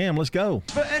certainly am. Let's go.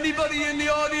 For anybody in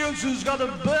the audience who's got a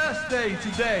birthday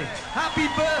today, happy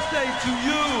birthday to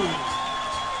you.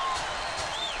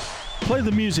 Play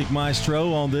the music,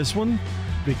 maestro, on this one,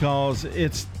 because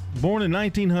it's born in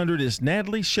 1900 is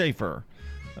Natalie Schaefer,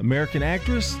 American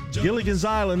actress, Gilligan's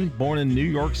Island, born in New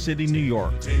York City, New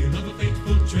York. Tale of a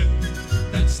fateful trip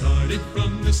that started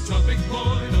from this tropic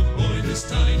point aboard this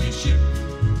tiny ship.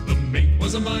 The mate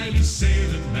was a mighty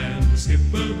sailing man, the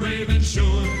skipper brave and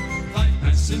sure. 5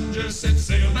 passengers set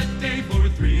sail that day for a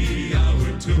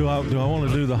 3-hour tour. Do I want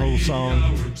to do the whole song?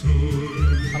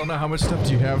 I don't know how much stuff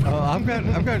do you have. I've got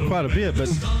quite a bit, but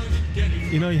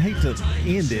you hate to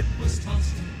end it.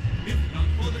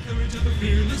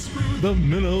 The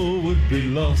minnow would be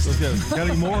lost. Okay. Got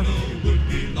any more?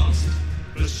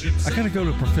 I gotta go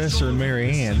to Professor and Mary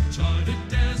Ann.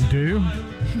 You do?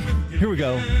 Here we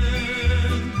go.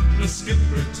 The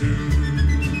skipper to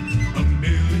a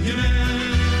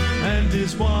millionaire and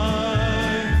his wife,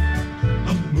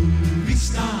 a movie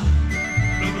star,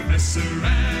 the Professor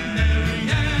and Mary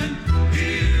Ann,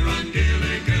 here on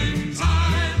Gilligan's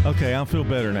Island. Okay, I feel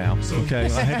better now. Okay,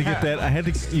 I had to get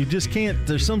that. You just can't.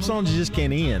 There's some songs you just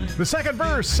can't end. The second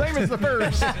verse, same as the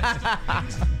first.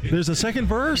 There's a second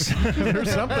verse?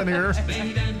 There's something here.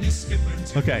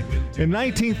 Okay. In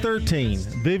 1913,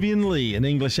 Vivian Leigh, an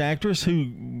English actress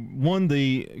who won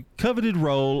the coveted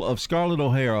role of Scarlett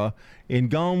O'Hara in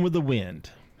Gone with the Wind.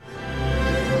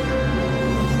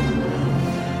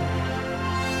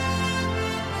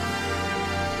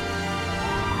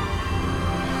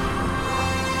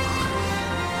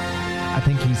 I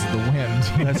think he's the wind.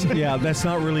 That's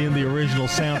not really in the original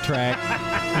soundtrack.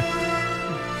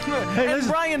 And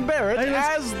Brian Barrett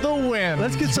as the wind.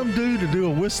 Let's get some dude to do a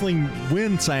whistling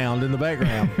wind sound in the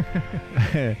background.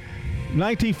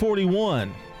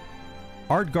 1941,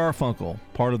 Art Garfunkel,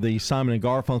 part of the Simon &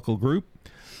 Garfunkel group,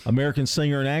 American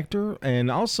singer and actor, and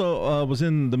also was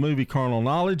in the movie Carnal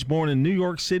Knowledge, born in New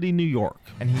York City, New York.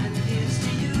 And he...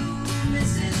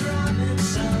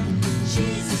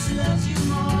 Jesus loves you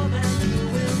more than you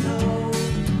will know.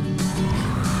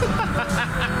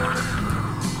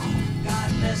 God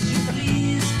bless you,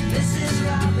 please, Mrs.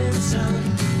 Robinson.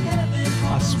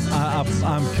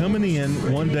 I'm coming in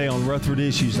one day on Rutherford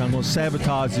Issues. I'm going to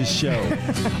sabotage this show.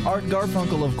 Art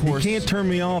Garfunkel, of course. You can't turn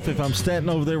me off if I'm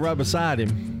standing over there right beside him.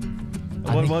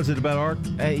 What was it about Art?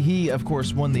 He, of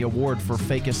course, won the award for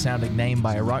fakest sounding name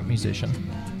by a rock musician.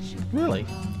 Really?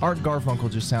 Art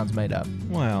Garfunkel just sounds made up.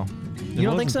 Wow. You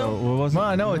don't think so? Well,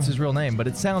 I know it's his real name, but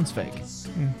it sounds fake.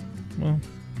 Well,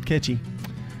 catchy.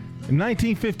 In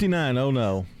 1959, oh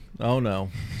no.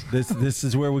 This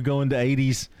is where we go into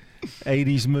 80s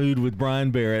mood with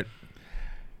Brian Barrett.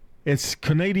 It's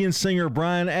Canadian singer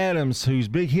Bryan Adams, whose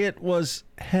big hit was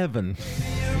Heaven.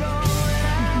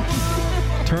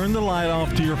 Turn the light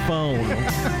off to your phone.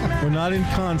 We're not in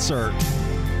concert.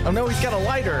 Oh no, he's got a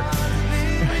lighter.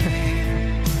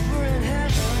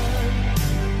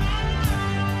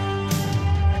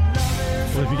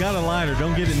 Well, if you got a lighter,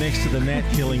 don't get it next to the gnat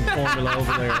killing formula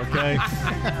over there, okay?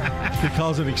 It could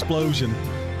cause an explosion.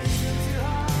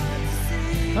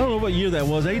 I don't know what year that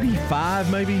was.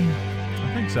 85, maybe?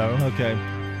 I think so. Okay.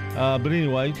 But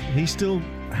anyway, he's still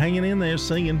hanging in there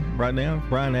singing right now,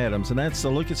 Bryan Adams. And that's a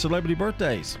look at celebrity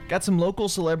birthdays. Got some local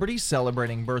celebrities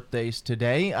celebrating birthdays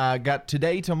today. Got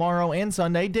today, tomorrow, and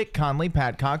Sunday. Dick Conley,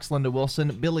 Pat Cox, Linda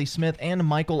Wilson, Billy Smith, and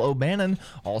Michael O'Bannon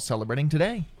all celebrating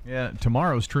today. Yeah,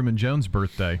 tomorrow's Truman Jones'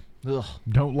 birthday. Ugh.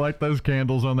 Don't light those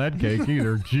candles on that cake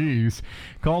either. Jeez.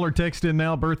 Call or text in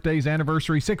now. Birthdays,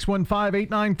 anniversary,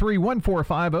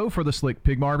 615-893-1450 for the Slick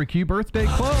Pig Barbecue Birthday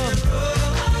Club.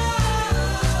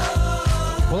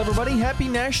 Well, everybody, happy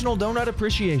National Donut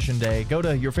Appreciation Day. Go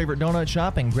to your favorite donut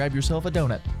shop and grab yourself a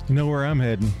donut. You know where I'm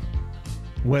heading.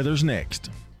 Weather's next.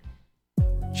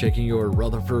 Checking your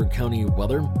Rutherford County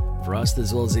weather. Frost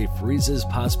as well as a freeze is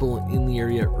possible in the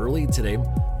area early today.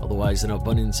 Otherwise, an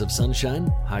abundance of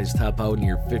sunshine. Highs top out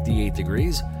near 58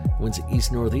 degrees. Winds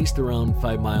east-northeast around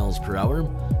 5 miles per hour.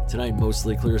 Tonight,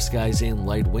 mostly clear skies and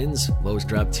light winds. Lows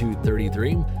drop to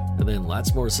 33. And then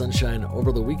lots more sunshine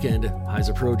over the weekend. Highs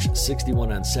approach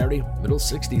 61 on Saturday, middle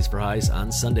 60s for highs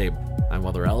on Sunday. I'm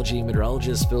weatherology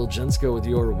meteorologist Phil Jensko with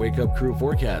your Wake Up Crew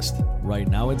forecast. Right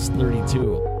now it's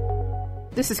 32.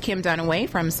 This is Kim Dunaway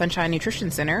from Sunshine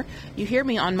Nutrition Center. You hear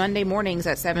me on Monday mornings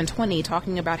at 7:20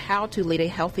 talking about how to lead a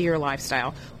healthier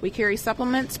lifestyle. We carry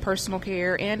supplements, personal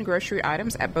care, and grocery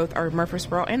items at both our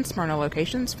Murfreesboro and Smyrna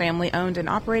locations, family owned and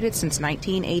operated since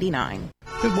 1989.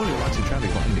 Good morning. Lots of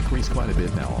traffic line decreased quite a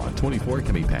bit now on 24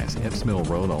 coming past Epps Mill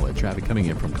Road. All that traffic coming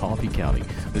in from Coffee County.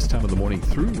 This time of the morning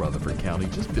through Rutherford County,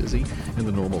 just busy in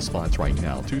the normal spots right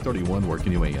now. 231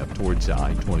 working your way up towards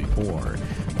I-24.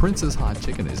 Prince's Hot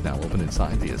Chicken is now open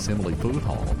inside the Assembly Food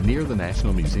Hall near the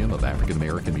National Museum of African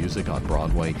American Music on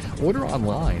Broadway. Order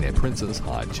online at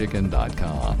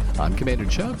princeshotchicken.com. I'm Commander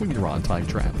Chuck with your on-time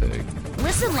traffic.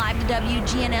 Listen live to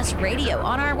WGNS Radio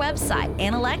on our website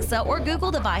and Alexa or Google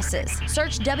devices.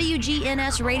 Search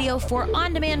WGNS Radio for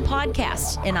on-demand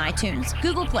podcasts in iTunes,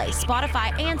 Google Play,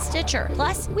 Spotify, and Stitcher.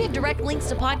 Plus, we have direct links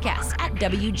to podcasts at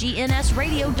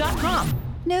WGNSradio.com.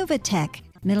 Novatech,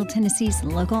 Middle Tennessee's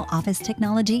local office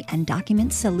technology and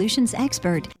document solutions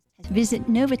expert. Visit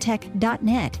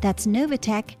Novatech.net. That's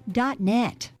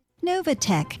Novatech.net.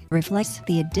 Novatech reflects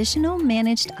the additional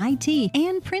managed IT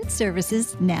and print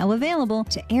services now available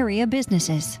to area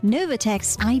businesses.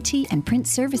 Novatech's IT and print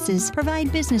services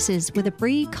provide businesses with a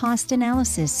free cost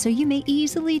analysis so you may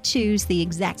easily choose the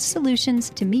exact solutions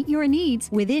to meet your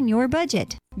needs within your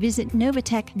budget. Visit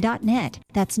Novatech.net.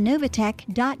 That's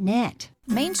Novatech.net.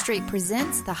 Main Street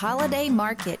presents the Holiday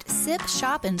Market. Sip,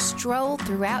 shop, and stroll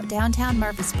throughout downtown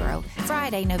Murfreesboro.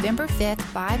 Friday, November 5th,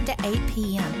 5 to 8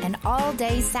 p.m. and all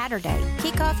day Saturday.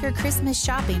 Kick off your Christmas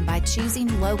shopping by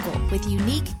choosing local with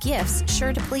unique gifts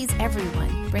sure to please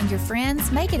everyone. Bring your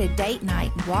friends, make it a date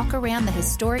night, and walk around the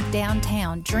historic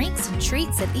downtown. Drinks and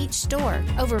treats at each store.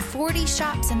 Over 40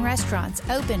 shops and restaurants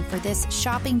open for this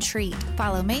shopping treat.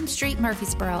 Follow Main Street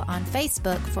Murfreesboro on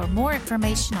Facebook for more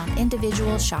information on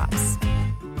individual shops.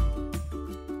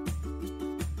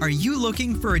 Are you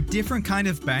looking for a different kind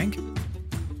of bank?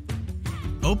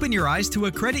 Open your eyes to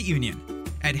a credit union.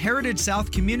 At Heritage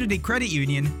South Community Credit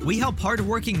Union, we help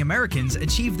hardworking Americans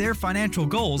achieve their financial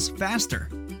goals faster.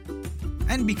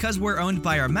 And because we're owned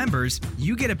by our members,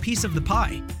 you get a piece of the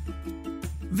pie.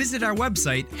 Visit our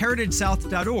website,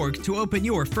 heritagesouth.org, to open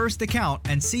your first account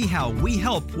and see how we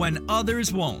help when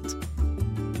others won't.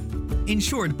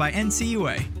 Insured by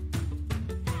NCUA.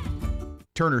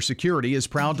 Turner Security is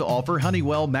proud to offer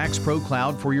Honeywell Max Pro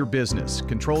Cloud for your business.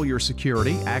 Control your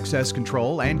security, access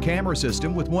control, and camera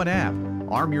system with one app.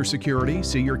 Arm your security,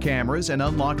 see your cameras, and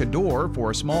unlock a door for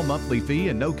a small monthly fee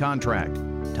and no contract.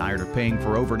 Tired of paying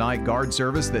for overnight guard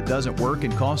service that doesn't work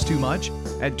and costs too much?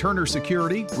 At Turner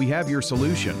Security, we have your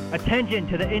solution. Attention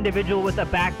to the individual with a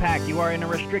backpack. You are in a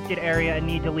restricted area and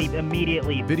need to leave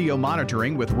immediately. Video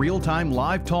monitoring with real-time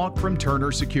live talk from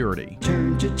Turner Security.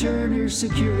 Turn to Turner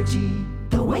Security.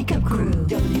 The Wake Up Crew,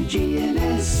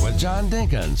 WGNS. With John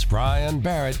Dinkins, Brian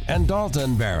Barrett, and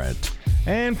Dalton Barrett.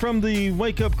 And from the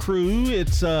Wake Up Crew,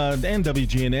 it's and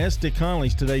WGNS, Dick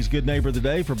Conley's today's Good Neighbor of the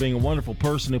Day for being a wonderful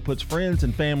person who puts friends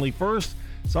and family first.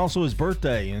 It's also his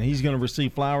birthday, and he's going to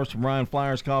receive flowers from Ryan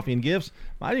Flowers Coffee and Gifts.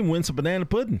 Might even win some banana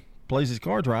pudding. Plays his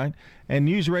cards right. And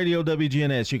News Radio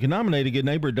WGNS. You can nominate a good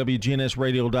neighbor at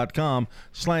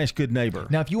WGNSradio.com/good neighbor.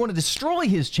 Now, if you want to destroy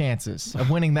his chances of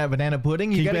winning that banana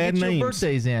pudding, you got to get your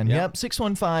birthdays in. Yep.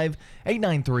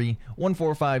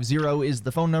 615-893-1450 is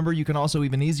the phone number. You can also,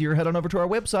 even easier, head on over to our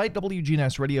website,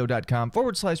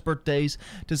 WGNSradio.com/birthdays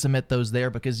to submit those there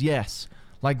because, yes,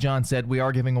 like John said, we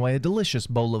are giving away a delicious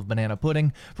bowl of banana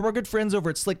pudding from our good friends over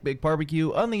at Slick Big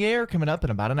Barbecue on the air coming up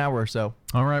in about an hour or so.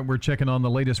 All right, we're checking on the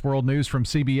latest world news from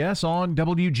CBS on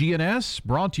WGNS,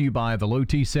 brought to you by the Low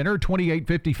T Center,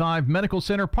 2855 Medical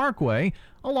Center Parkway,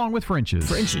 along with French's.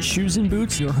 French's Shoes and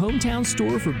Boots, your hometown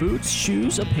store for boots,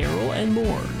 shoes, apparel, and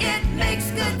more. It makes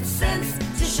good sense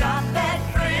to shop at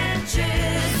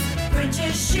French's.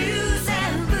 French's Shoes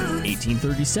and Boots.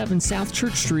 1837 South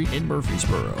Church Street in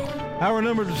Murfreesboro. Hour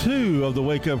number 2 of the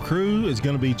Wake Up Crew is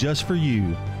going to be just for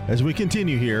you as we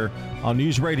continue here on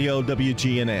News Radio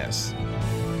WGNS.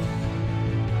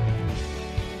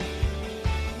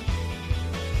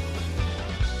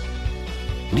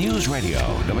 News Radio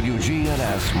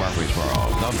WGNS Murfreesboro,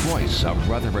 the voice of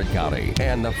Rutherford County,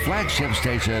 and the flagship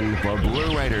station for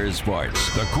Blue Raiders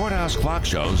sports. The Courthouse Clock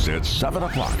shows it's 7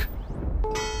 o'clock.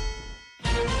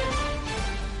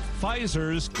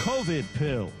 Pfizer's COVID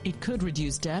pill. It could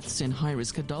reduce deaths in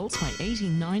high-risk adults by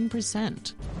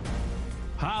 89%.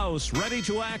 House ready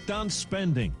to act on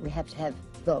spending. We have to have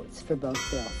votes for both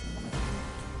bills.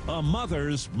 A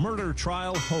mother's murder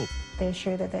trial hope. They're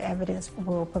sure that the evidence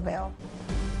will prevail.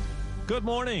 Good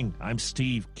morning. I'm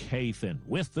Steve Kathan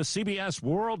with the CBS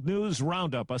World News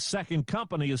Roundup. A second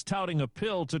company is touting a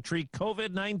pill to treat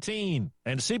COVID-19.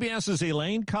 And CBS's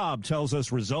Elaine Cobb tells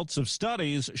us results of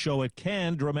studies show it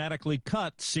can dramatically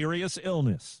cut serious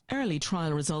illness. Early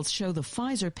trial results show the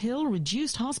Pfizer pill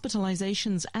reduced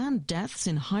hospitalizations and deaths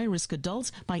in high-risk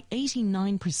adults by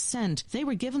 89%. They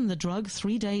were given the drug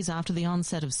 3 days after the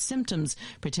onset of symptoms.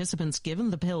 Participants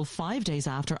given the pill 5 days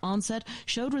after onset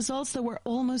showed results that were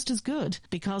almost as good.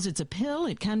 Because it's a pill,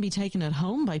 it can be taken at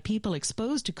home by people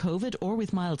exposed to COVID or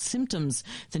with mild symptoms.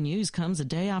 The news comes a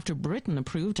day after Britain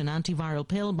approved an antiviral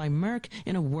pill by Merck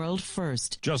in a world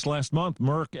first. Just last month,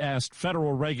 Merck asked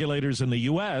federal regulators in the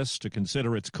U.S. to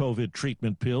consider its COVID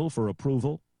treatment pill for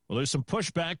approval. Well, there's some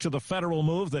pushback to the federal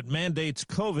move that mandates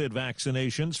COVID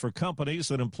vaccinations for companies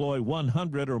that employ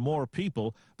 100 or more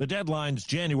people. The deadline's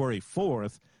January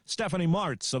 4th. Stephanie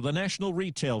Martz of the National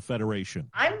Retail Federation.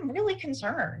 I'm really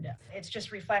concerned. It's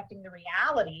just reflecting the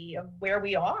reality of where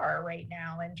we are right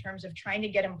now in terms of trying to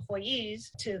get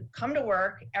employees to come to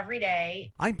work every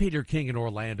day. I'm Peter King in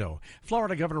Orlando.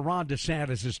 Florida Governor Ron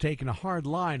DeSantis has taken a hard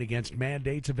line against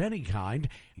mandates of any kind.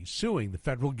 He's suing the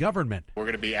federal government. We're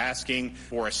going to be asking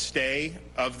for a stay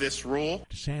of this rule.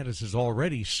 DeSantis has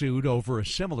already sued over a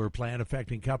similar plan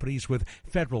affecting companies with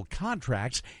federal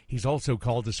contracts. He's also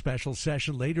called a special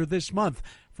session later this month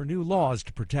for new laws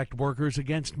to protect workers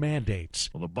against mandates.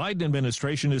 Well, the Biden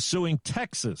administration is suing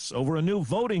Texas over a new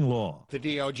voting law. The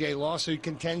DOJ lawsuit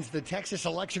contends the Texas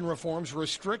election reforms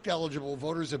restrict eligible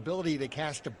voters' ability to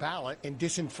cast a ballot and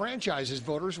disenfranchises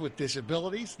voters with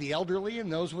disabilities, the elderly, and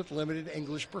those with limited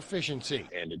English proficiency.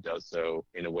 And it does so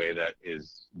in a way that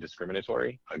is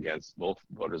discriminatory against both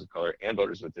voters of color and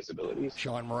voters with disabilities.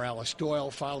 Sean Morales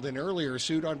Doyle filed an earlier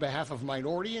suit on behalf of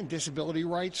minority and disability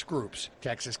rights groups.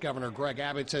 Texas Governor Greg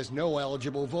Abbott says no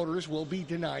eligible voters will be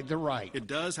denied the right. It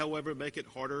does, however, make it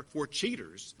harder for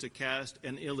cheaters to cast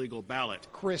an illegal ballot.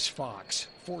 Chris Fox,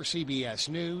 for CBS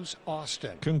News,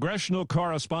 Austin. Congressional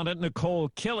correspondent Nicole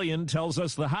Killian tells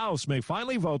us the House may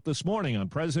finally vote this morning on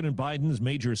President Biden's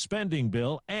major spending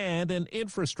bill and an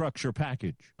infrastructure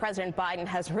package. President Biden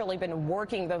has really been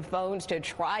working the phones to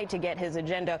try to get his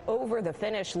agenda over the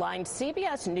finish line.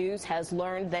 CBS News has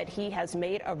learned that he has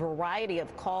made a variety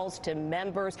of calls to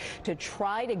members to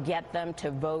try to get them to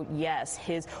vote yes.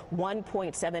 His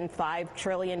 $1.75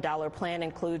 trillion plan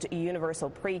includes universal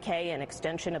pre-K, an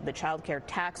extension of the child care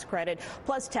tax credit,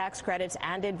 plus tax credits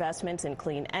and investments in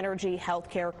clean energy, health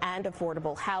care, and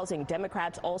affordable housing.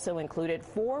 Democrats also included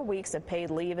 4 weeks of paid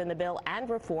leave in the bill and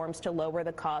reforms to lower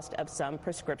the cost of some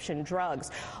prescription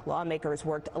drugs. Lawmakers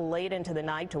worked late into the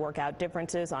night to work out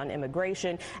differences on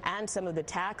immigration and some of the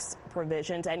tax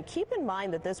provisions. And keep in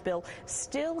mind that this bill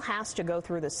still has to go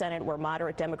through the Senate, where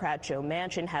moderate Democrat Joe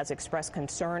Manchin has expressed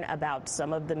concern about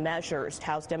some of the measures.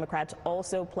 House Democrats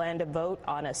also plan to vote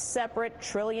on a separate $1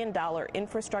 trillion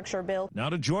infrastructure bill. Now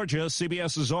to Georgia,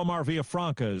 CBS's Omar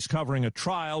Villafranca is covering a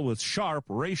trial with sharp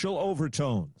racial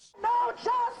overtones. No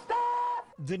justice!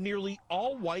 The nearly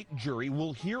all-white jury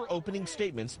will hear opening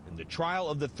statements in the trial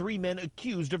of the 3 men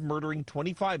accused of murdering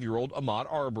 25-year-old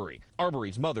Ahmaud Arbery.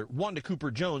 Arbery's mother, Wanda Cooper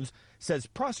Jones, says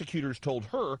prosecutors told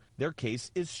her their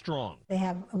case is strong. They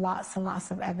have lots and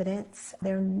lots of evidence.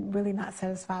 They're really not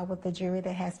satisfied with the jury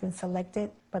that has been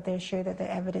selected, but they're sure that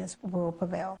the evidence will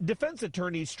prevail. Defense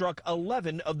attorneys struck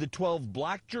 11 of the 12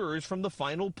 black jurors from the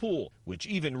final pool, which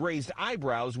even raised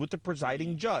eyebrows with the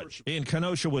presiding judge. In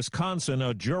Kenosha, Wisconsin,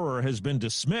 a juror has been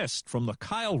dismissed from the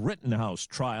Kyle Rittenhouse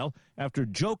trial after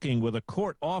joking with a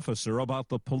court officer about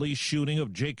the police shooting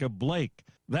of Jacob Blake.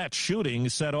 That shooting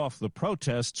set off the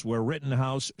protests where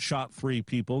Rittenhouse shot 3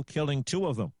 people, killing 2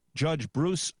 of them. Judge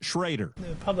Bruce Schrader.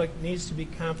 The public needs to be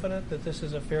confident that this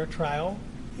is a fair trial.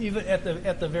 Even at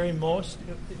the very most,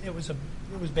 it was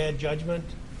bad judgment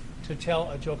to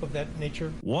tell a joke of that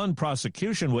nature. One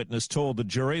prosecution witness told the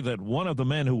jury that one of the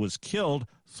men who was killed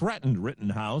threatened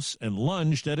Rittenhouse and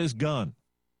lunged at his gun.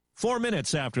 4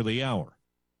 minutes after the hour.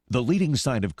 The leading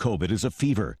sign of COVID is a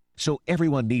fever, so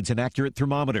everyone needs an accurate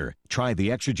thermometer. Try the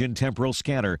Exergen temporal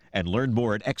scanner and learn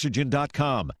more at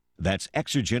Exergen.com. That's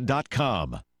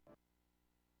Exergen.com.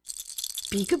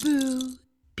 Peekaboo.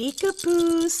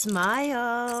 Peekaboo.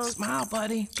 Smile. Smile,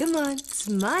 buddy. Come on,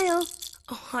 smile.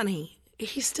 Oh, honey,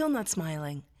 he's still not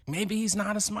smiling. Maybe he's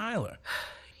not a smiler.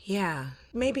 Yeah,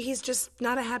 maybe he's just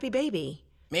not a happy baby.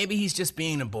 Maybe he's just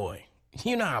being a boy.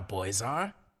 You know how boys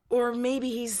are. Or maybe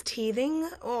he's teething.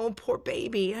 Oh, poor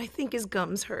baby. I think his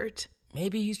gums hurt.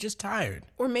 Maybe he's just tired.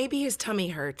 Or maybe his tummy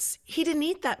hurts. He didn't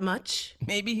eat that much.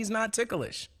 Maybe he's not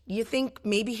ticklish. You think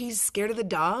maybe he's scared of the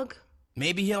dog?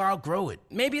 Maybe he'll outgrow it.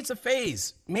 Maybe it's a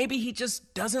phase. Maybe he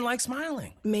just doesn't like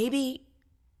smiling. Maybe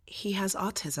he has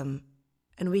autism,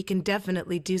 and we can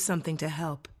definitely do something to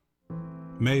help.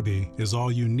 Maybe is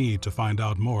all you need to find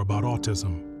out more about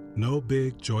autism. No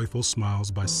big, joyful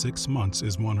smiles by 6 months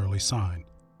is one early sign.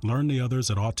 Learn the others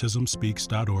at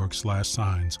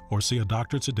autismspeaks.org/signs or see a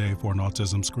doctor today for an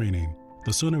autism screening.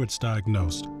 The sooner it's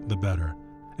diagnosed, the better.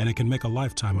 And it can make a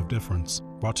lifetime of difference.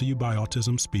 Brought to you by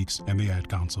Autism Speaks and the Ad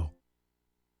Council.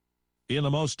 In the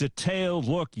most detailed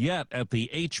look yet at the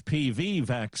HPV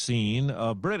vaccine,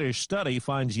 a British study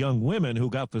finds young women who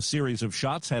got the series of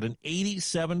shots had an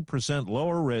 87%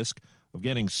 lower risk of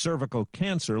getting cervical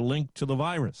cancer linked to the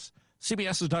virus.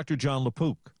 CBS's Dr. John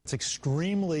LaPook. It's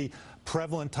extremely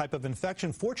prevalent type of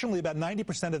infection. Fortunately, about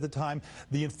 90% of the time,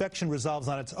 the infection resolves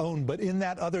on its own. But in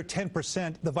that other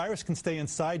 10%, the virus can stay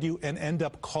inside you and end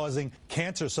up causing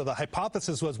cancer. So the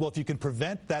hypothesis was, well, if you can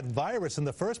prevent that virus in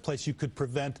the first place, you could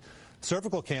prevent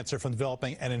cervical cancer from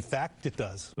developing, and in fact, it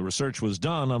does. The research was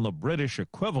done on the British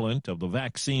equivalent of the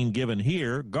vaccine given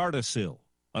here, Gardasil.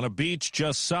 On a beach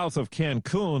just south of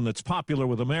Cancun that's popular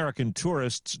with American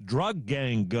tourists, drug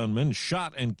gang gunmen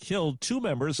shot and killed 2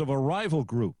 members of a rival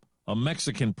group. A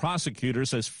Mexican prosecutor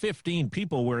says 15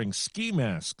 people wearing ski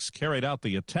masks carried out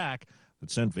the attack that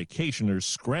sent vacationers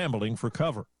scrambling for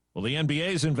cover. Well, the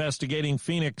NBA is investigating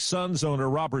Phoenix Suns owner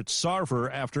Robert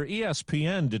Sarver after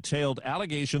ESPN detailed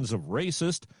allegations of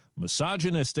racist,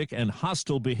 misogynistic, and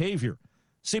hostile behavior.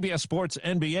 CBS Sports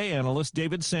NBA analyst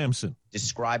David Sampson.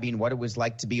 Describing what it was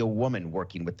like to be a woman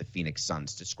working with the Phoenix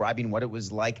Suns, describing what it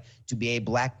was like to be a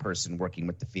black person working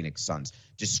with the Phoenix Suns,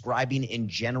 describing in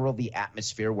general the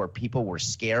atmosphere where people were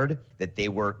scared that they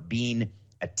were being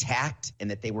attacked and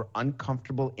that they were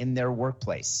uncomfortable in their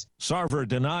workplace. Sarver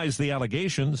denies the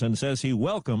allegations and says he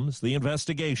welcomes the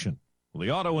investigation. Well,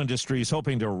 the auto industry is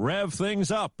hoping to rev things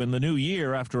up in the new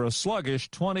year after a sluggish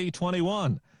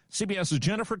 2021. CBS's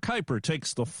Jennifer Kuiper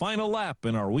takes the final lap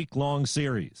in our week-long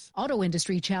series. Auto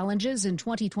industry challenges in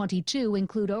 2022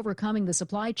 include overcoming the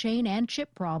supply chain and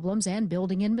chip problems and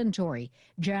building inventory.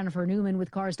 Jennifer Newman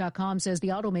with Cars.com says the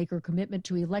automaker commitment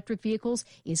to electric vehicles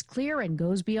is clear and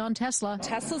goes beyond Tesla.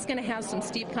 Tesla's going to have some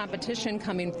steep competition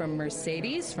coming from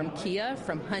Mercedes, from Kia,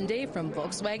 from Hyundai, from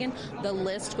Volkswagen. The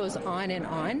list goes on and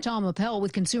on. Tom Appel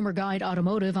with Consumer Guide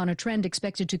Automotive on a trend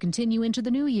expected to continue into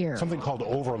the new year. Something called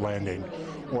overlanding,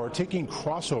 or taking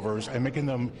crossovers and making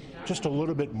them just a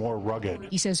little bit more rugged.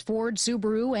 He says Ford,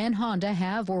 Subaru, and Honda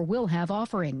have or will have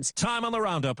offerings. Time on the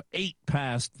roundup, 8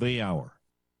 past the hour.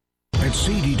 At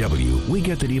CDW, we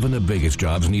get that even the biggest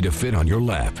jobs need to fit on your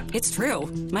lap. It's true.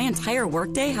 My entire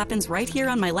workday happens right here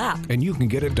on my lap. And you can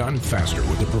get it done faster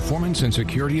with the performance and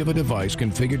security of a device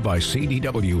configured by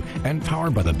CDW and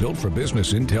powered by the Built for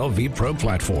Business Intel vPro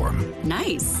platform.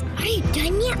 Nice. Are you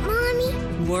done yet, Mommy?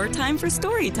 More time for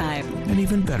story time. An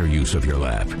even better use of your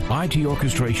lap. IT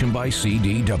orchestration by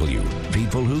CDW.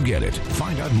 People who get it.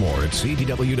 Find out more at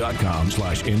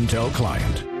cdw.com/Intel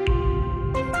client.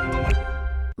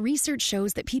 Research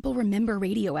shows that people remember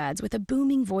radio ads with a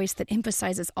booming voice that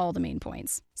emphasizes all the main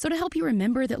points. So to help you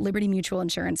remember that Liberty Mutual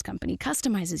Insurance Company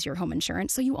customizes your home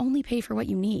insurance so you only pay for what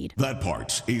you need. That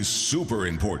part is super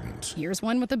important. Here's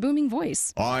one with a booming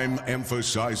voice. I'm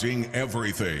emphasizing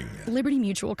everything. Liberty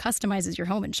Mutual customizes your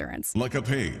home insurance. Like a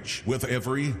page with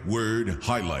every word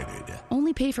highlighted.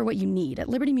 Only pay for what you need at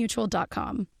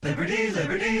libertymutual.com. Liberty,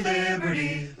 liberty,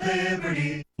 liberty,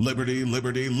 liberty. Liberty,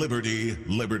 liberty, liberty,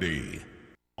 liberty.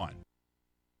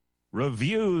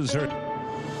 Reviews are...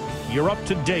 You're up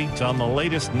to date on the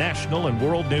latest national and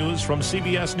world news from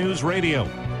CBS News Radio.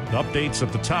 Updates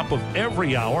at the top of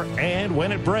every hour and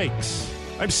when it breaks.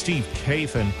 I'm Steve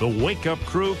Kathan. The Wake Up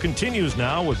Crew continues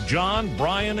now with John,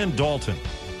 Brian, and Dalton.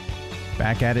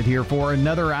 Back at it here for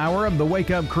another hour of the Wake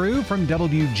Up Crew from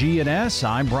WGNS.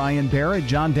 I'm Brian Barrett,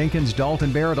 John Dinkins,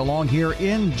 Dalton Barrett along here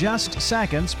in just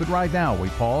seconds. But right now we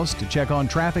pause to check on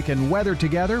traffic and weather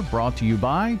together. Brought to you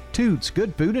by Toots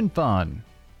Good Food and Fun.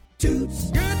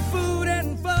 Toots Good Food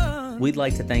and Fun. We'd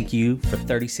like to thank you for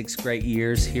 36 great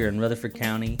years here in Rutherford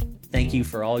County. Thank you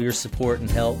for all your support and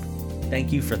help.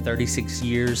 Thank you for 36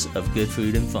 years of good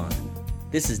food and fun.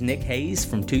 This is Nick Hayes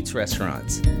from Toots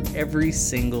Restaurants. Every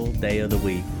single day of the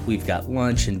week, we've got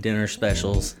lunch and dinner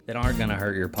specials that aren't going to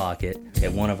hurt your pocket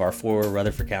at one of our 4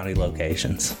 Rutherford County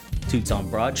locations. Toots on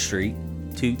Broad Street,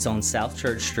 Toots on South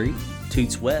Church Street,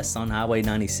 Toots West on Highway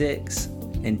 96,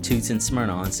 and Toots in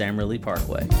Smyrna on Sam Ridley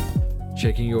Parkway.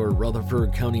 Checking your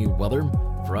Rutherford County weather.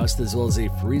 Frost as well as a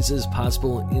freeze is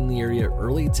possible in the area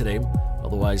early today.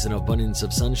 Otherwise, an abundance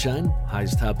of sunshine.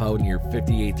 Highs top out near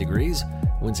 58 degrees.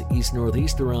 Winds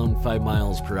east-northeast around 5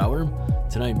 miles per hour.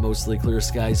 Tonight, mostly clear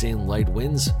skies and light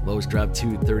winds. Lows drop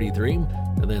to 33.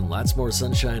 And then lots more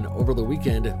sunshine over the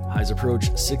weekend. Highs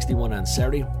approach 61 on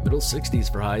Saturday, middle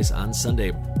 60s for highs on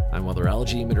Sunday. I'm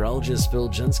weatherology meteorologist Phil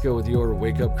Jensko with your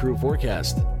Wake Up Crew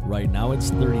forecast. Right now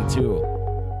it's 32.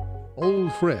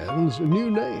 Old friends,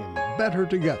 new name, better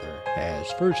together,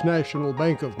 as First National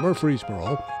Bank of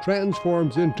Murfreesboro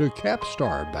transforms into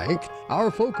Capstar Bank. Our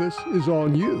focus is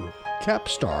on you.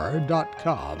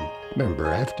 Capstar.com. Member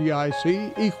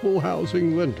FDIC, equal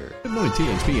housing lender. Good morning,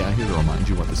 THP. I'm here to remind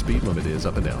you what the speed limit is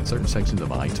up and down certain sections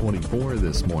of I-24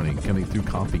 this morning, coming through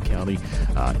Coffee County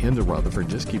into Rutherford.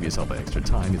 Just give yourself extra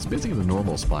time. It's busy in the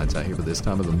normal spots out here for this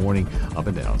time of the morning, up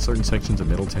and down certain sections of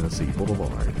Middle Tennessee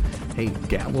Boulevard. Hey,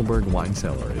 Gatlinburg Wine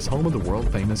Cellar is home of the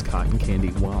world-famous cotton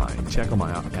candy wine. Check them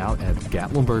out at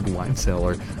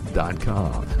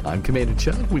GatlinburgWineCellar.com. I'm Commander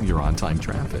Chuck with your on-time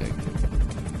traffic.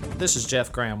 This is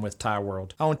Jeff Graham with Tire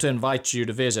World. I want to invite you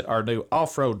to visit our new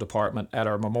off-road department at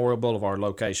our Memorial Boulevard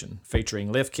location,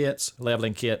 featuring lift kits,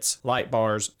 leveling kits, light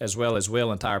bars, as well as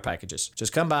wheel and tire packages.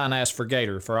 Just come by and ask for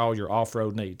Gator for all your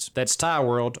off-road needs. That's Tire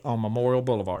World on Memorial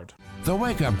Boulevard. The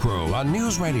Wake Up Crew on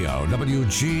News Radio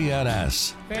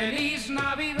WGNS. Feliz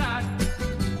Navidad.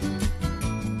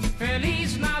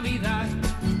 Feliz Navidad.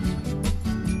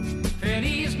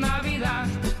 Feliz Navidad.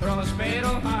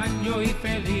 Prospero año y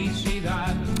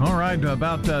felicidad. All right,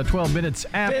 about 12 minutes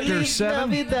after Feliz 7.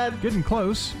 Navidad. Getting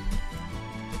close.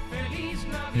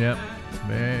 Yep,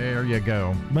 there you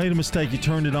go. Made a mistake. You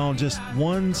turned it on just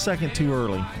 1 second too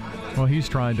early. Well, he's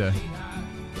trying to...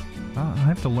 I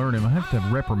have to learn him. I have to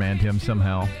reprimand him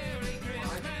somehow.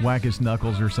 Whack his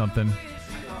knuckles or something.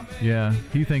 Yeah,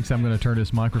 he thinks I'm going to turn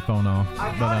his microphone off.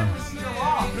 But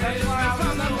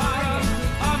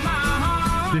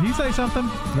did he say something?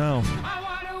 No.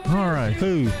 All right.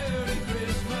 Who?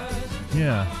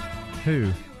 Yeah.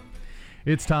 Who?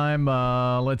 It's time,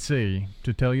 let's see,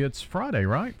 to tell you it's Friday,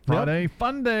 right? Friday, yep.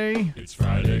 Fun day. It's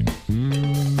Friday.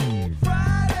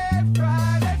 Friday,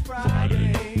 Friday,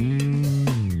 Friday.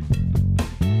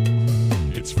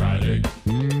 It's Friday.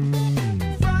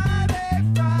 Friday,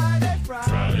 Friday,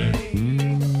 Friday.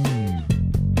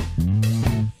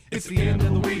 It's the end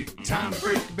of the week. Time to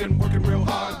break. Been working real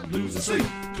hard. Losing sleep.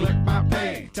 Collect my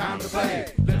pay. Time to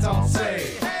play. Let's all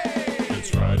say, hey! It's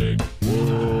Friday.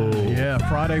 Whoa. Yeah,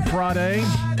 Friday. Friday.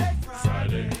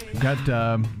 Got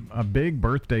a big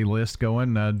birthday list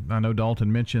going. I know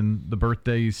Dalton mentioned the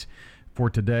birthdays for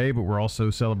today, but we're also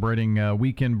celebrating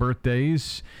weekend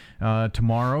birthdays.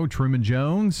 Tomorrow, Truman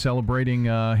Jones celebrating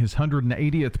his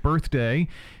 180th birthday.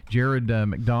 Jared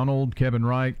McDonald, Kevin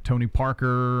Wright, Tony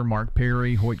Parker, Mark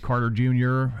Perry, Hoyt Carter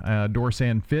Jr.,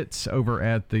 Dorsan Fitz over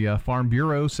at the Farm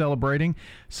Bureau celebrating.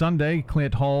 Sunday,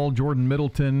 Clint Hall, Jordan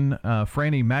Middleton,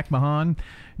 Franny McMahon,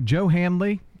 Joe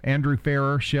Hanley, Andrew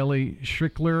Farrer, Shelley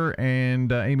Schrickler,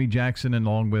 and Amy Jackson, and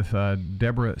along with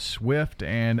Deborah Swift,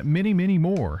 and many, many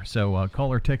more. So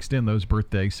call or text in those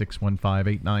birthdays,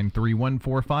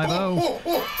 615-893-1450.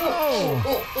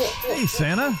 Oh, hey,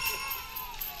 Santa.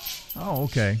 Oh,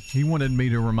 okay. He wanted me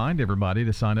to remind everybody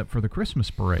to sign up for the Christmas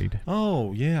parade.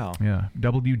 Oh, yeah. Yeah.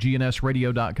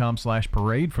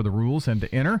 WGNSradio.com/parade for the rules and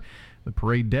to enter. The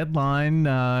parade deadline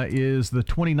is the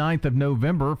 29th of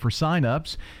November for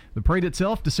sign-ups. The parade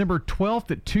itself, December 12th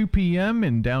at 2 p.m.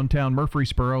 in downtown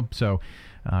Murfreesboro. So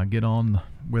get on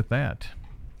with that.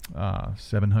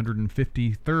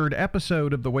 753rd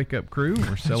episode of the Wake Up Crew.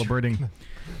 We're celebrating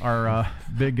our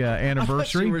big anniversary. I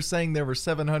thought you were saying there were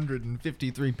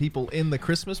 753 people in the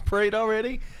Christmas parade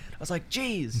already. I was like,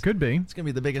 geez. Could be. It's going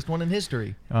to be the biggest one in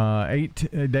history.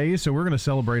 8 days, so we're going to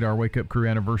celebrate our Wake Up Crew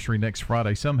anniversary next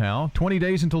Friday somehow. 20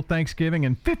 days until Thanksgiving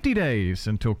and 50 days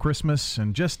until Christmas.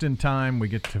 And just in time, we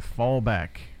get to fall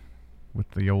back with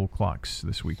the old clocks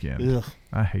this weekend. Ugh.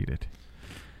 I hate it.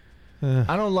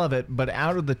 I don't love it, but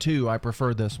out of the two, I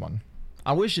prefer this one.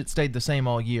 I wish it stayed the same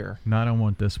all year. No, I don't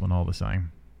want this one all the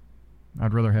same.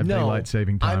 I'd rather have daylight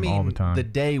saving time all the time. The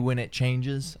day when it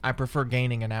changes, I prefer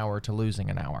gaining an hour to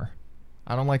losing an hour.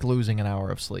 I don't like losing an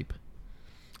hour of sleep.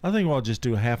 I think we'll just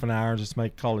do a half an hour, just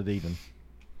call it even.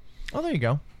 Oh, there you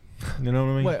go. You know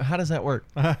what I mean? Wait, how does that work?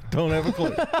 I don't have a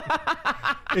clue.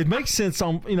 It makes sense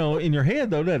in your head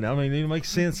though, doesn't it? I mean, it makes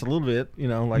sense a little bit,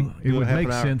 like it would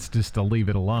make sense just to leave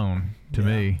it alone to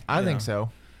me. I think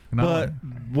so. But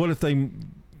what if they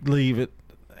leave it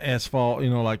as fall,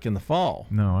 like in the fall?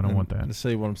 No, I don't want that. To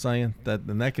see what I'm saying?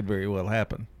 Then that could very well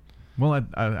happen. Well,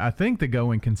 I think the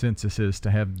going consensus is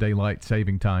to have daylight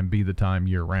saving time be the time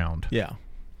year round. Yeah.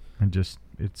 And just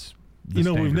it's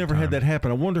we've never had that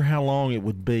happen. I wonder how long it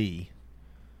would be.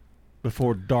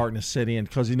 before darkness set in,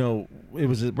 because it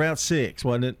was around 6,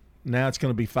 wasn't it? Now it's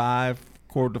going to be 5,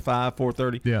 quarter to 5,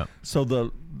 4:30. Yeah. So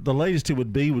the latest it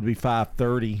would be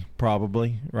 5:30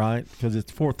 probably, right? Because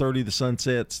it's 4:30. The sun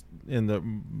sets in the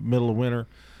middle of winter.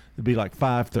 It'd be like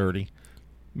 5:30.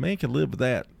 Man can live with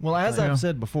that. Well, as I've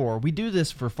said before, we do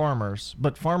this for farmers,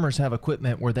 but farmers have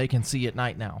equipment where they can see at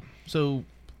night now, so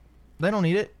they don't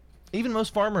need it. Even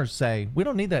most farmers say we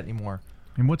don't need that anymore.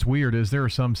 And what's weird is there are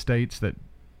some states that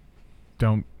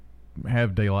don't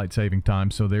have daylight saving time,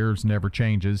 so theirs never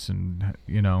changes. And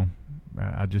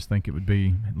I just think it would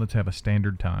be, let's have a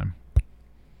standard time.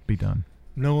 Be done.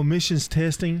 No emissions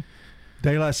testing,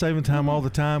 daylight saving time all the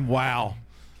time. Wow.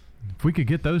 If we could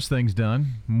get those things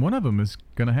done, one of them is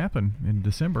going to happen in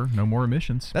December. No more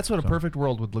emissions. That's what a perfect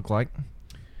world would look like.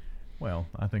 Well,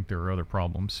 I think there are other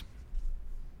problems.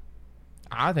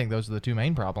 I think those are the two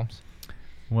main problems.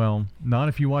 Well, not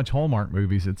if you watch Hallmark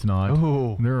movies, it's not.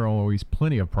 Oh. There are always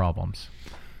plenty of problems.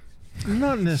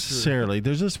 Not necessarily.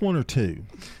 There's just one or two.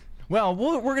 Well,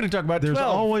 we're going to talk about There's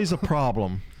 12. always a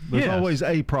problem. There's always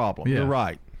a problem. Yeah. You're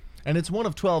right. And it's one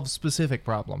of 12 specific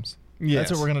problems. Yes.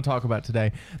 That's what we're going to talk about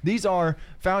today. These are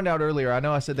found out earlier. I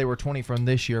know I said they were 20 from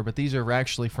this year, but these are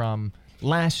actually from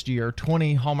last year,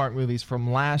 20 Hallmark movies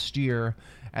from last year,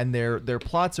 and their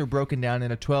plots are broken down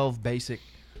into 12 basic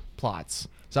plots.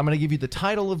 So I'm going to give you the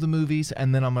title of the movies,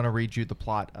 and then I'm going to read you the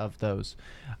plot of those.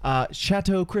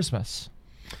 Chateau Christmas.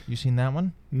 You seen that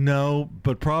one? No,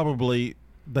 but probably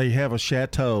they have a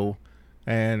chateau,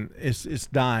 and it's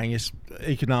dying. It's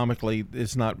economically,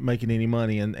 it's not making any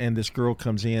money, and this girl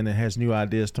comes in and has new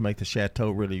ideas to make the chateau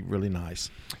really, really nice.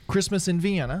 Christmas in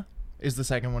Vienna is the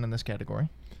second one in this category.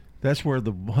 That's where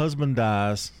the husband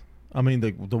dies. I mean,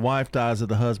 the wife dies of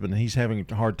the husband, and he's having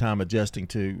a hard time adjusting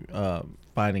to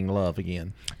finding love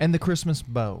again. And the Christmas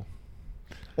Bow.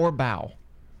 Or Bow.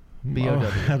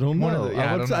 B-O-W. I don't know.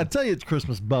 I I'd tell you it's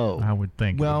Christmas Bow. I would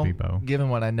think it would be Bow. Given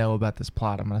what I know about this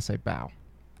plot, I'm going to say Bow.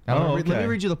 Now, let me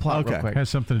read you the plot real quick. Has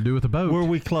something to do with the boat. Were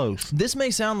we close? This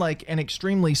may sound like an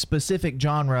extremely specific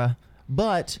genre,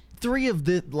 but 3 of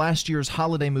the last year's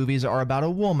holiday movies are about a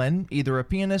woman, either a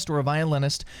pianist or a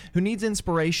violinist, who needs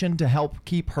inspiration to help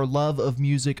keep her love of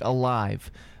music alive.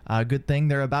 Good thing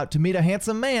they're about to meet a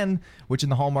handsome man, which in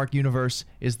the Hallmark universe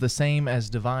is the same as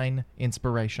divine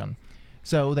inspiration.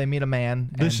 So they meet a man.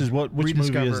 Which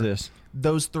movie is this?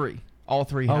 Those 3. All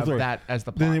 3 have that as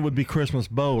the plot. Then it would be Christmas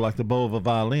Bow, like the bow of a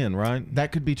violin, right?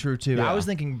 That could be true too. Yeah. I was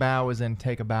thinking bow as in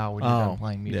take a bow when you're done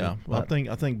playing music. Yeah, well,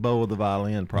 I think bow of the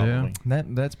violin probably. Yeah.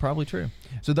 That's probably true.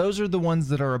 So those are the ones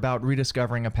that are about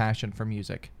rediscovering a passion for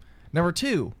music. Number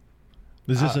 2.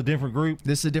 Is this a different group?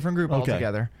 This is a different group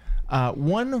altogether.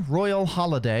 One Royal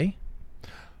Holiday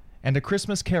and a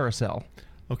Christmas Carousel.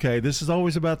 Okay, this is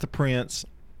always about the prince,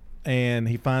 and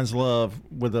he finds love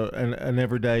with an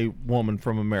everyday woman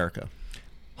from America.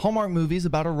 Hallmark movies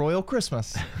about a royal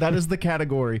Christmas. That is the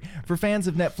category. For fans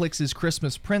of Netflix's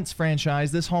Christmas Prince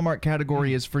franchise, this Hallmark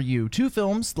category is for you. 2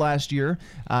 films last year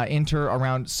center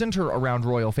around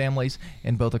royal families,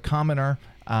 and both a commoner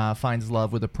finds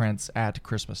love with a prince at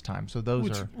Christmas time. So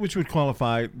which would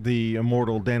qualify the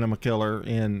immortal Dana McKellar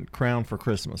in Crown for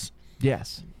Christmas.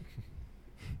 Yes.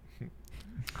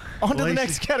 On to the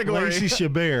next category. Lacey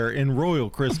Chabert in Royal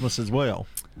Christmas as well.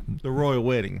 The Royal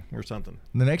Wedding or something.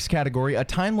 The next category, A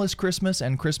Timeless Christmas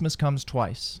and Christmas Comes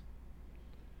Twice.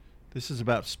 This is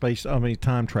about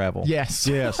time travel. Yes.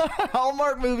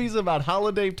 Hallmark movies about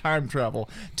holiday time travel.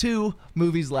 2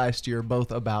 movies last year,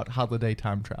 both about holiday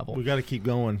time travel. We got to keep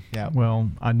going. Yeah.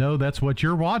 Well, I know that's what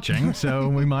you're watching, so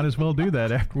we might as well do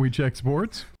that after we check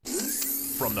sports.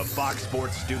 From the Fox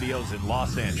Sports Studios in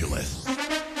Los Angeles,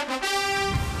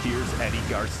 here's Eddie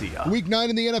Garcia. Week 9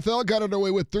 in the NFL got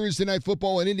underway with Thursday Night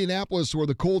Football in Indianapolis, where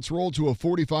the Colts rolled to a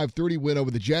 45-30 win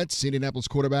over the Jets. Indianapolis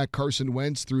quarterback Carson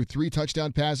Wentz threw 3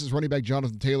 touchdown passes. Running back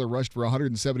Jonathan Taylor rushed for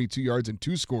 172 yards and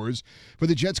 2 scores. For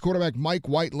the Jets, quarterback Mike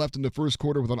White left in the first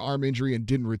quarter with an arm injury and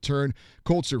didn't return.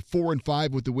 Colts are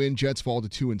 4-5 with the win. Jets fall to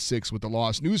 2-6 with the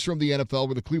loss. News from the NFL,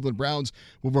 where the Cleveland Browns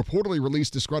will reportedly release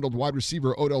disgruntled wide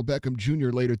receiver Odell Beckham Jr.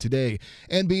 later today.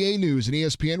 NBA news, an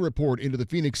ESPN report into the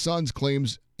Phoenix Suns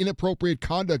claims inappropriate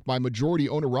conduct by majority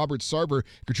owner Robert Sarver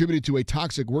contributed to a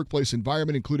toxic workplace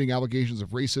environment, including allegations of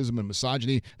racism and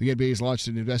misogyny. The NBA has launched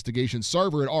an investigation.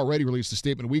 Sarver had already released a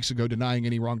statement weeks ago denying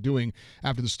any wrongdoing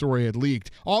after the story had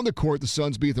leaked. On the court, the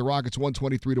Suns beat the Rockets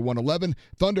 123-111.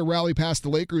 Thunder rally past the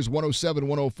Lakers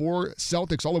 107-104.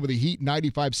 Celtics all over the Heat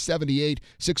 95-78.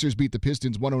 Sixers beat the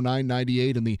Pistons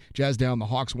 109-98, and the Jazz down the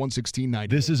Hawks 116-90.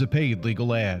 This is a paid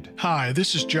legal ad. Hi,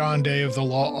 this is John Day of the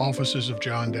Law Offices of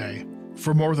John Day.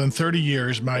 For more than 30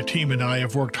 years, my team and I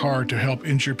have worked hard to help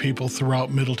injured people throughout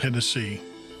Middle Tennessee.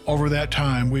 Over that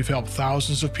time, we've helped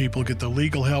thousands of people get the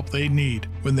legal help they need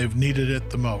when they've needed it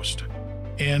the most.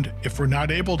 And if we're not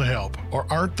able to help or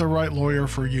aren't the right lawyer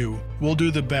for you, we'll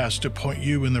do the best to point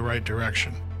you in the right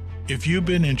direction. If you've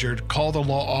been injured, call the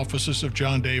law offices of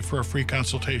John Day for a free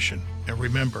consultation. And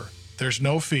remember, there's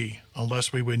no fee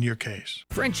unless we win your case.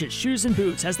 French's Shoes and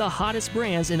Boots has the hottest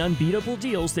brands and unbeatable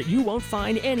deals that you won't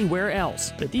find anywhere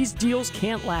else. But these deals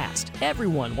can't last.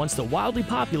 Everyone wants the wildly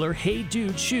popular Hey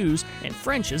Dude shoes, and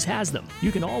French's has them.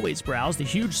 You can always browse the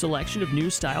huge selection of new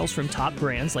styles from top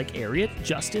brands like Ariat,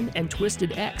 Justin, and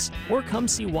Twisted X. Or come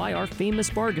see why our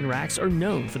famous bargain racks are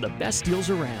known for the best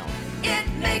deals around. It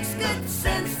makes good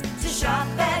sense to shop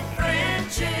at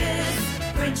French's.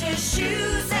 French's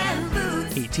Shoes and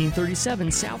Boots. 1837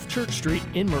 South Church Street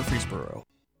in Murfreesboro.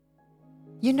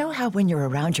 You know how when you're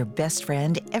around your best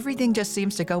friend, everything just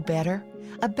seems to go better?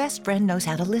 A best friend knows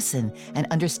how to listen and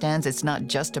understands it's not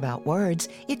just about words.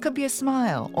 It could be a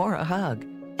smile or a hug.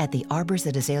 At the Arbors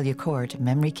at Azalea Court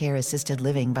Memory Care Assisted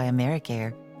Living by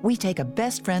AmeriCare, we take a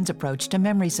best friend's approach to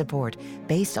memory support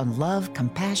based on love,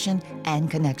 compassion, and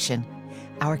connection.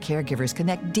 Our caregivers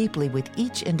connect deeply with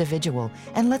each individual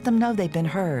and let them know they've been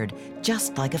heard,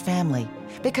 just like a family.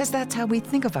 Because that's how we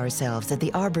think of ourselves at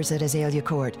the Arbors at Azalea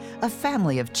Court, a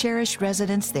family of cherished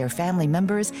residents, their family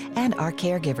members, and our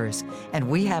caregivers. And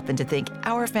we happen to think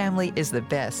our family is the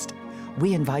best.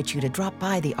 We invite you to drop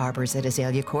by the Arbors at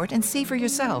Azalea Court and see for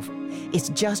yourself. It's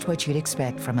just what you'd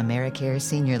expect from AmeriCare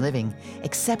Senior Living.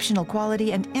 Exceptional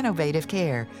quality and innovative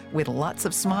care with lots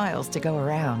of smiles to go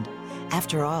around.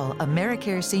 After all,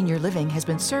 AmeriCare Senior Living has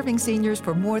been serving seniors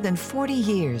for more than 40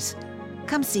 years.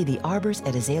 Come see the Arbors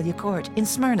at Azalea Court in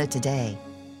Smyrna today.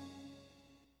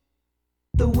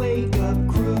 The Wake Up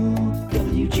Crew,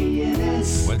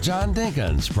 WGNS. With John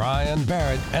Dinkins, Brian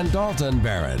Barrett, and Dalton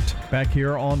Barrett. Back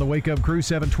here on the Wake Up Crew,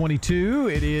 722.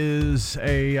 It is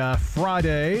a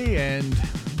Friday, and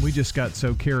we just got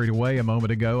so carried away a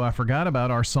moment ago, I forgot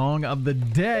about our song of the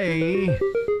day.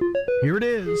 Here it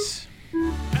is.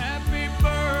 Happy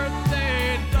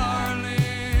birthday,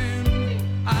 darling.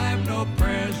 I've no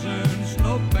presents,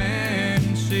 no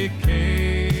fancy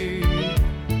cake,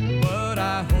 but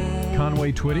I hope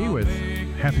Conway Twitty with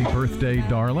Happy Birthday,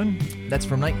 Darling. That's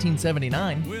from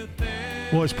 1979.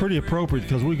 Well, it's pretty appropriate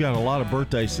because we've got a lot of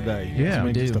birthdays today. Yeah, I mean,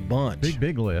 we just do. a bunch.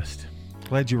 Big list.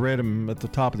 Glad you read them at the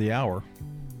top of the hour.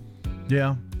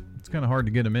 Yeah, it's kind of hard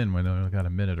to get them in when they've got a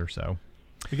minute or so.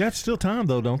 You got still time,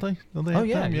 though, don't they? Don't they Oh, have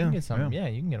yeah, time? you can get some. Yeah,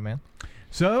 you can get them, man.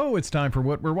 So it's time for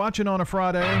what we're watching on a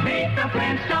Friday. Meet the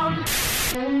Flintstones.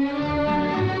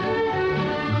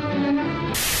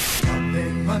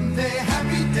 Monday,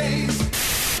 happy days.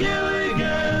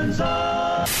 Gilligan's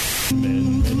Well,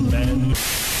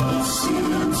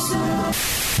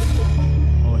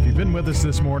 if you've been with us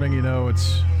this morning, you know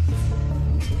it's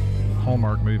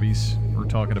Hallmark movies we're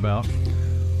talking about.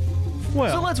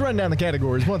 Well, so let's run down the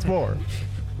categories once more.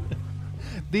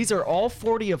 These are all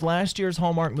 40 of last year's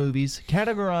Hallmark movies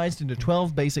categorized into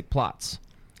 12 basic plots.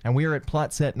 And we are at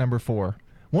plot set number 4.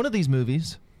 One of these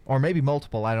movies, or maybe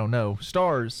multiple, I don't know,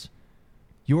 stars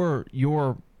your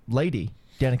lady,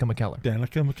 Danica McKellar.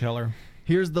 Danica McKellar.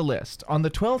 Here's the list. On the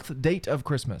 12th date of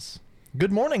Christmas.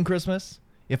 Good Morning, Christmas.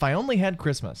 If I Only Had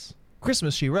Christmas.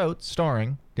 Christmas, She Wrote,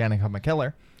 starring Danica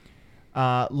McKellar.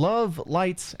 Love,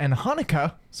 Lights, and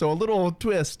Hanukkah. So a little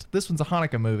twist. This one's a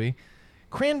Hanukkah movie.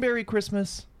 Cranberry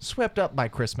Christmas, Swept Up by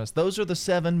Christmas. Those are the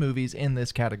 7 movies in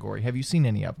this category. Have you seen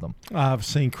any of them? I've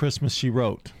seen Christmas, She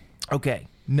Wrote. Okay.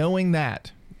 Knowing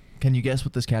that, can you guess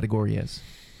what this category is?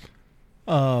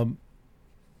 Well,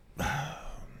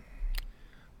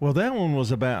 that one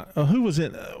was about who was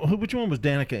in? Which one was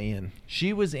Danica in?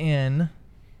 She was in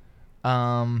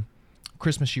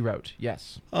Christmas, She Wrote.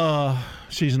 Yes.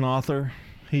 She's an author.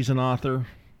 He's an author.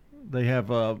 They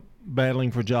have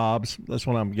battling for jobs. That's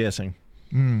what I'm guessing.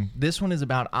 This one is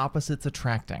about opposites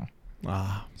attracting.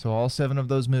 So all 7 of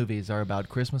those movies are about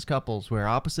Christmas couples where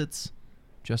opposites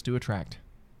just do attract.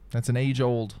 That's an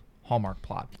age-old Hallmark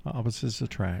plot. Opposites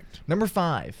attract. Number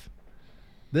 5.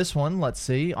 This one, let's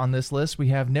see. On this list, we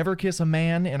have Never Kiss a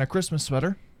Man in a Christmas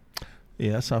Sweater.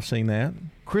 Yes, I've seen that.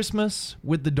 Christmas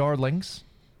with the Darlings.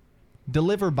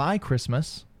 Deliver by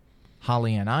Christmas.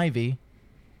 Holly and Ivy.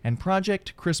 And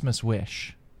Project Christmas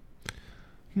Wish.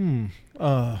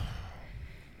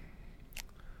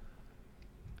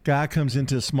 Guy comes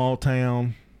into a small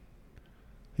town.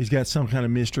 He's got some kind of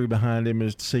mystery behind him.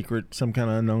 It's a secret, some kind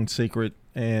of unknown secret,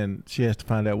 and she has to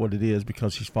find out what it is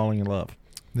because she's falling in love.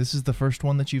 This is the first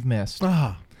one that you've missed.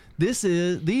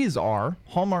 These are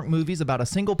Hallmark movies about a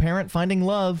single parent finding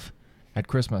love at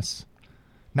Christmas.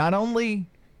 Not only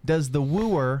does the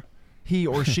wooer, he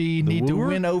or she, need to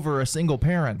win over a single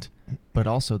parent, but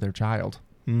also their child.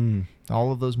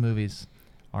 All of those movies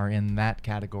are in that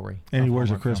category. And he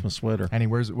wears a Christmas sweater. And he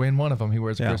wears, in one of them, he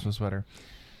wears a Christmas sweater.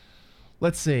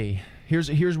 Let's see.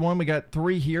 Here's one. We got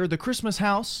 3 here. The Christmas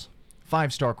House,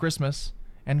 5-Star Christmas,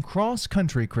 and Cross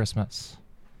Country Christmas.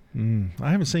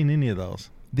 I haven't seen any of those.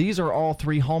 These are all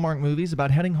 3 Hallmark movies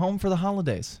about heading home for the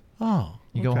holidays. Oh,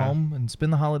 You go home and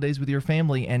spend the holidays with your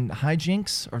family, and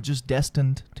hijinks are just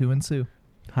destined to ensue.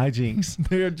 Hijinks.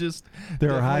 There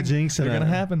are hijinks. They're going to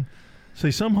happen.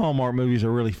 See, some Hallmark movies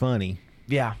are really funny.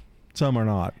 Yeah. Some are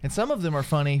not. And some of them are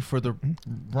funny for the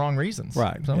wrong reasons.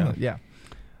 Right. Some of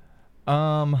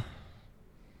them,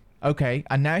 okay,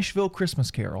 A Nashville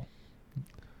Christmas Carol.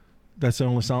 That's the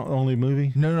only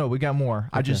movie? No, we got more.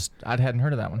 Okay. I hadn't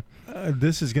heard of that one.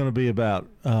 This is going to be about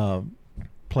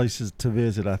places to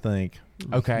visit, I think.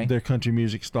 Okay. They're country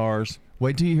music stars.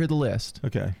 Wait till you hear the list.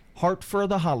 Okay. Heart for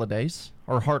the Holidays,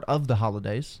 or Heart of the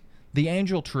Holidays, The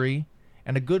Angel Tree,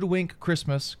 and A Good Wink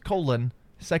Christmas,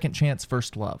 Second Chance,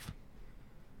 First Love.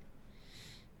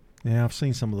 Yeah, I've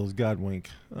seen some of those Godwink.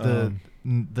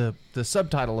 The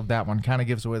subtitle of that one kind of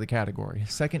gives away the category.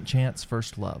 Second Chance,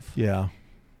 First Love. Yeah.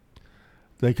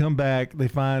 They come back. They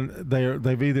find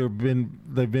they've either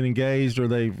been engaged or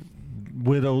they've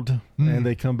widowed, and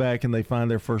they come back and they find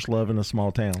their first love in a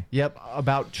small town. Yep,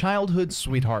 about childhood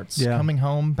sweethearts coming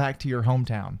home back to your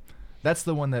hometown. That's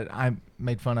the one that I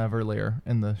made fun of earlier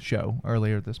in the show,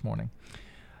 earlier this morning.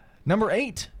 Number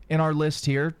 8 in our list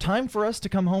here, Time for Us to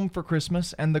Come Home for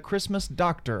Christmas and The Christmas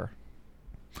Doctor.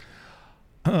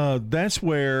 That's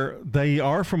where they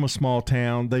are from a small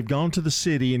town. They've gone to the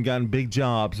city and gotten big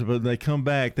jobs, but they come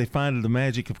back, they find that the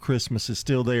magic of Christmas is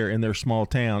still there in their small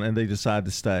town, and they decide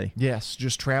to stay. Yes,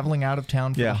 just traveling out of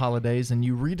town for the holidays, and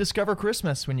you rediscover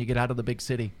Christmas when you get out of the big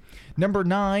city. Number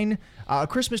 9, A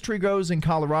Christmas Tree Grows in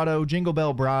Colorado, Jingle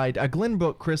Bell Bride, A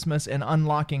Glenbrook Christmas, and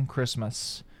Unlocking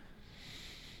Christmas.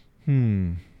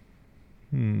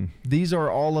 These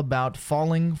are all about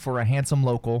falling for a handsome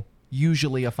local,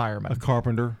 usually a fireman. A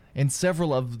carpenter. In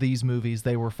several of these movies,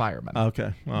 they were firemen.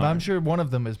 Okay. I'm sure one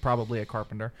of them is probably a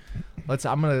carpenter.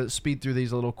 I'm going to speed through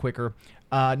these a little quicker.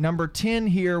 Number 10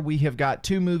 here, we have got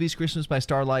 2 movies, Christmas by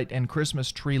Starlight and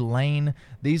Christmas Tree Lane.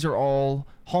 These are all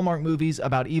Hallmark movies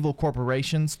about evil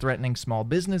corporations threatening small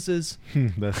businesses.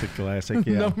 That's a classic,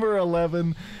 yeah. Number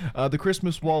 11, The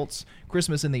Christmas Waltz,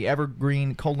 Christmas in the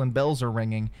Evergreen, Bells Are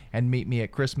Ringing, and Meet Me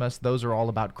at Christmas. Those are all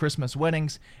about Christmas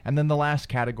weddings. And then the last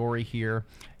category here,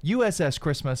 USS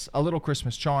Christmas, A Little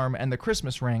Christmas Charm, and The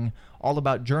Christmas Ring, all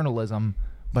about journalism,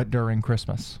 but during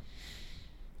Christmas.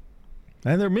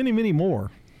 And there are many, many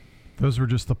more. Those were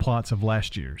just the plots of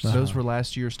last year's. Those were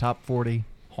last year's top 40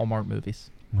 Hallmark movies.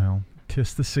 Well,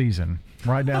 'tis the season.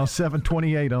 Right now,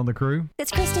 7:28 on the crew.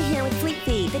 It's Krista here with Fleet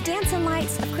Feet. The Dance and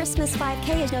Lights of Christmas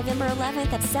 5K is November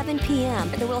 11th at 7 p.m.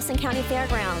 at the Wilson County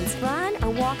Fairgrounds. Run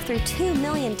or walk through 2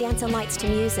 million dance and lights to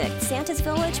music. Santa's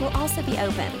Village will also be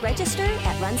open. Register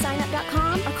at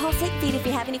runsignup.com or call Fleet Feet if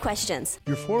you have any questions.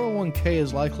 Your 401k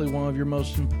is likely one of your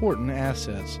most important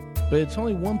assets, but it's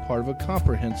only one part of a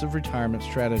comprehensive retirement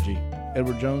strategy.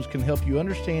 Edward Jones can help you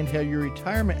understand how your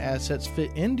retirement assets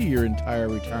fit into your entire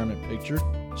retirement picture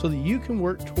so that you can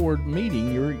work toward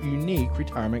meeting your unique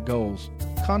retirement goals.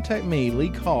 Contact me, Lee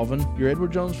Colvin, your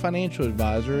Edward Jones financial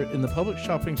advisor in the Public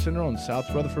Shopping Center on South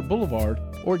Rutherford Boulevard,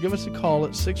 or give us a call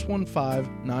at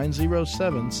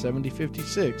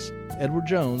 615-907-7056. Edward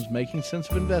Jones, Making Sense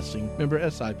of Investing, member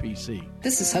SIPC.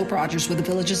 This is Hope Rogers with the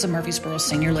Villages of Murfreesboro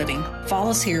Senior Living. Fall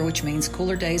is here, which means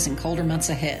cooler days and colder months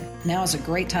ahead. Now is a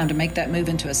great time to make that move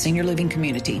into a senior living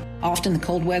community. Often the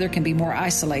cold weather can be more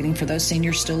isolating for those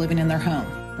seniors still living in their home.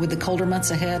 With the colder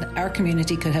months ahead, our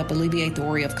community could help alleviate the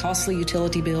worry of costly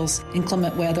utility bills,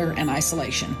 inclement weather, and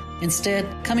isolation. Instead,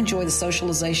 come enjoy the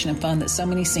socialization and fun that so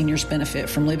many seniors benefit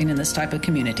from living in this type of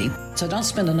community. So don't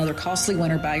spend another costly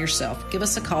winter by yourself. Give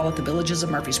us a call at the Villages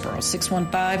of Murfreesboro,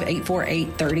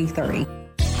 615-848-3030.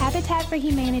 Habitat for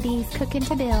Humanity's Cookin'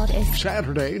 to Build is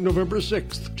Saturday, November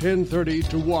 6th, 10:30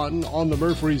 to 1 on the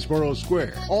Murfreesboro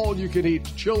Square. All you can eat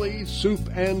chili,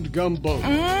 soup, and gumbo.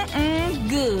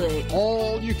 Good.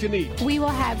 All you can eat. We will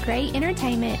have great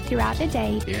entertainment throughout the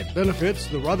day. It benefits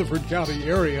the Rutherford County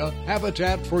area.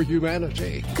 Habitat for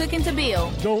Humanity. Cookin' to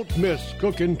Build. Don't miss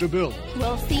Cookin' to Build.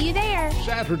 We'll see you there.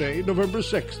 Saturday, November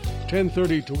 6th,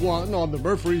 10:30 to 1 on the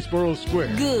Murfreesboro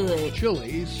Square. Good.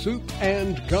 Chili, soup,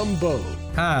 and gumbo.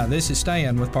 Hi, this is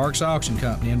Stan with Parks Auction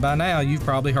Company, and by now you've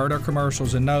probably heard our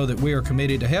commercials and know that we are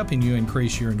committed to helping you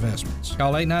increase your investments.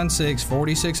 Call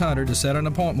 896-4600 to set an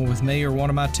appointment with me or one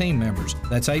of my team members.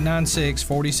 That's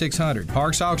 896-4600.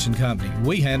 Parks Auction Company.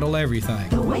 We handle everything.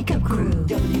 The Wake Up Crew,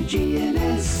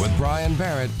 WGNS. With Brian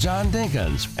Barrett, John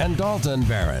Dinkins, and Dalton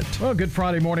Barrett. Well, good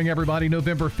Friday morning, everybody.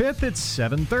 November 5th, it's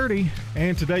 7:30.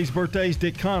 And today's birthdays: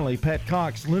 Dick Connolly, Pat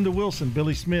Cox, Linda Wilson,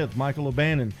 Billy Smith, Michael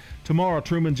O'Bannon. Tomorrow,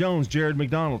 Truman Jones, Jared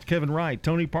McDonald, Kevin Wright,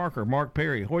 Tony Parker, Mark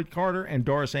Perry, Hoyt Carter, and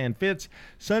Doris Ann Fitz.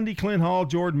 Sunday, Clint Hall,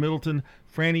 Jordan Middleton,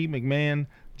 Franny McMahon,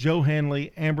 Joe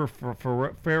Hanley, Amber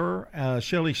Ferrer,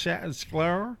 Shelley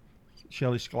Sklar,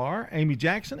 Amy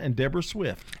Jackson, and Deborah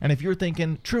Swift. And if you're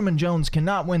thinking Truman Jones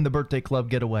cannot win the birthday club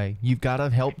getaway, you've got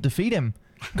to help defeat him.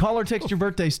 Call or text your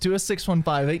birthdays to us,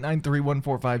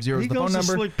 615-893-1450 is the phone number.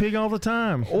 Slick Pig all the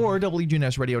time. Or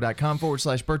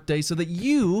WGNSradio.com/birthday so that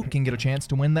you can get a chance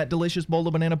to win that delicious bowl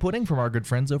of banana pudding from our good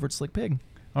friends over at Slick Pig.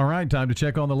 All right, time to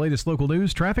check on the latest local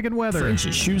news, traffic, and weather.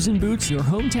 French's Shoes and Boots, your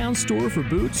hometown store for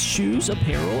boots, shoes,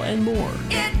 apparel, and more.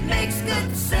 It makes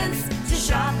good sense to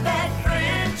shop at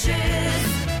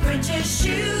French's. French's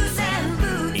Shoes and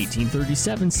Boots.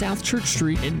 1837 South Church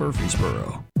Street in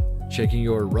Murfreesboro. Checking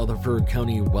your Rutherford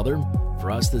County weather.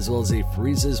 Frost as well as a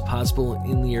freeze is possible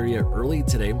in the area early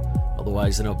today.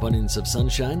 Otherwise, an abundance of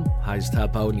sunshine. Highs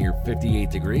top out near 58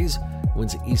 degrees.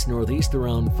 Winds east-northeast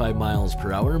around 5 miles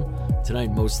per hour.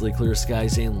 Tonight, mostly clear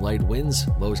skies and light winds.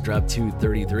 Lows drop to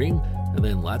 33. And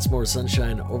then lots more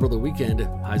sunshine over the weekend.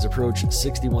 Highs approach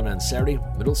 61 on Saturday.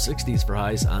 Middle 60s for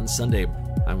highs on Sunday.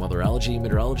 I'm weatherology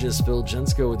meteorologist Phil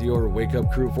Jensko with your Wake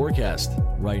Up Crew forecast.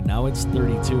 Right now, it's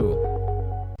 32.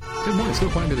 Good morning. Still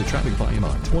finding the traffic volume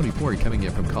on 24 coming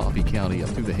in from Coffee County up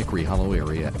through the Hickory Hollow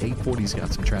area. 840's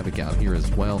got some traffic out here as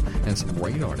well, and some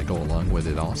radar to go along with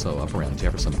it also up around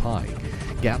Jefferson Pike.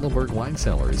 Gatlinburg Wine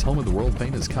Cellar is home of the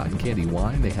world-famous cotton candy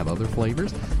wine. They have other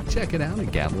flavors. Check it out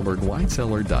at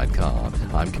GatlinburgWineCellar.com.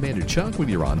 I'm Commander Chuck with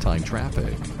your on-time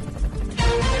traffic.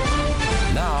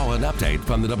 Now an update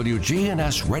from the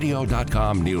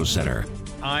WGNSradio.com News Center.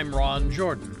 I'm Ron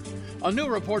Jordan. A new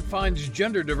report finds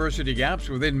gender diversity gaps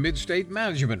within mid-state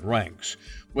management ranks.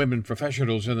 Women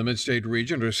professionals in the mid-state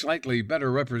region are slightly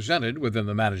better represented within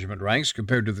the management ranks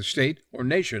compared to the state or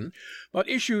nation, but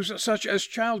issues such as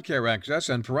child care access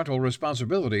and parental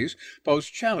responsibilities pose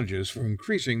challenges for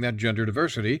increasing that gender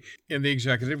diversity in the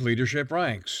executive leadership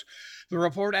ranks. The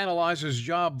report analyzes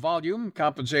job volume,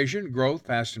 compensation, growth,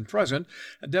 past and present,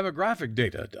 and demographic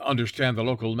data to understand the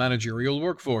local managerial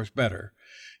workforce better.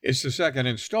 It's the second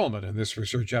installment in this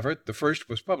research effort. The first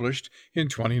was published in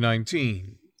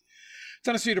 2019.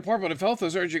 Tennessee Department of Health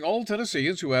is urging all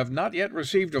Tennesseans who have not yet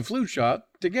received a flu shot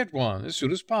to get one as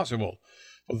soon as possible.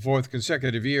 For the fourth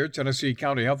consecutive year, Tennessee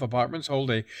County Health Departments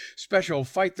hold a special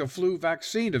Fight the Flu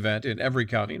vaccine event in every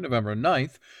county November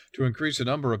 9th to increase the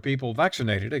number of people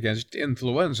vaccinated against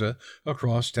influenza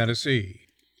across Tennessee.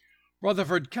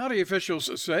 Rutherford County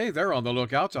officials say they're on the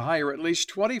lookout to hire at least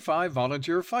 25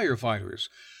 volunteer firefighters.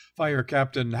 Fire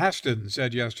Captain Haston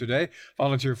said yesterday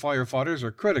volunteer firefighters are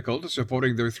critical to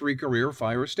supporting their 3 career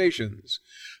fire stations.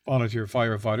 Volunteer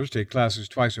firefighters take classes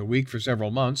twice a week for several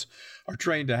months, are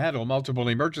trained to handle multiple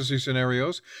emergency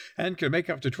scenarios, and can make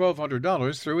up to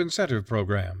 $1,200 through incentive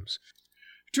programs.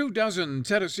 24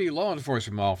 Tennessee law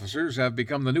enforcement officers have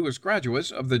become the newest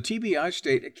graduates of the TBI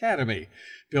State Academy,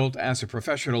 built as a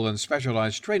professional and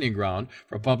specialized training ground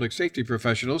for public safety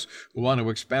professionals who want to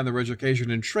expand their education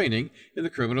and training in the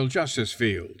criminal justice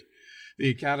field. The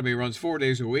academy runs 4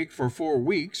 days a week for 4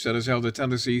 weeks and is held at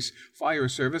Tennessee's Fire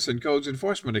Service and Codes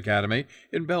Enforcement Academy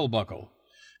in Bell Buckle.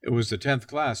 It was the 10th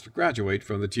class to graduate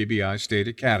from the TBI State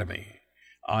Academy.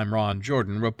 I'm Ron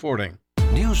Jordan reporting.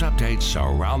 News updates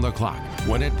around the clock,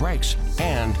 when it breaks,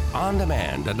 and on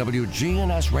demand at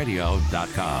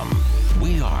WGNSradio.com.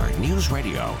 We are News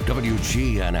Radio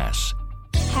WGNS.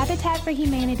 Habitat for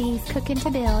Humanity's Cookin' to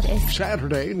Build is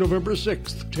Saturday, November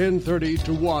 6th, 10:30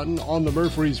 to 1 on the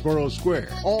Murfreesboro Square.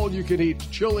 All you can eat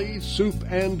chili, soup,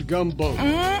 and gumbo.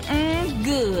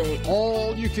 Good.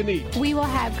 All you can eat. We will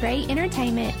have great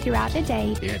entertainment throughout the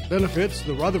day. It benefits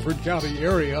the Rutherford County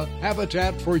area.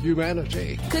 Habitat for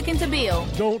Humanity. Cookin' to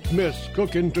Build. Don't miss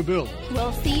Cookin' to Build.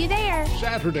 We'll see you there.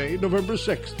 Saturday, November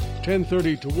 6th,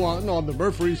 10:30 to 1 on the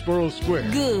Murfreesboro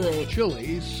Square. Good.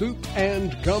 Chili, soup,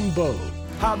 and gumbo.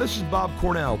 Hi, this is Bob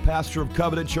Cornell, pastor of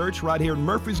Covenant Church right here in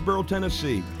Murfreesboro,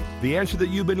 Tennessee. The answer that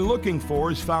you've been looking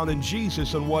for is found in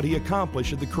Jesus and what he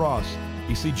accomplished at the cross.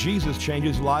 You see, Jesus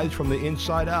changes lives from the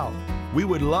inside out. We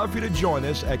would love for you to join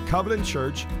us at Covenant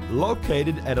Church,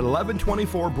 located at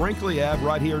 1124 Brinkley Ave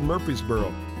right here in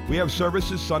Murfreesboro. We have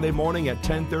services Sunday morning at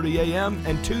 10:30 a.m.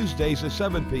 and Tuesdays at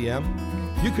 7 p.m.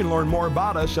 You can learn more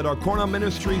about us at our Cornell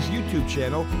Ministries YouTube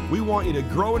channel. We want you to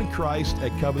grow in Christ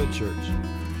at Covenant Church.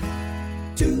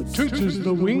 Toots is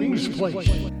the wings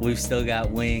place. We've still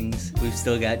got wings. We've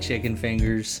still got chicken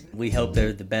fingers. We hope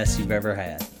they're the best you've ever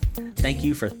had. Thank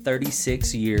you for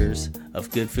 36 years of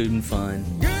good food and fun.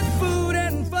 Good food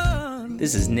and fun.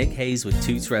 This is Nick Hayes with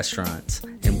Toots Restaurants,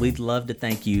 and we'd love to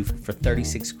thank you for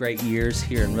 36 great years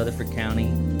here in Rutherford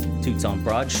County. Toots on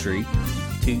Broad Street,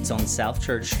 Toots on South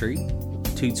Church Street,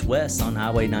 Toots West on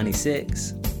Highway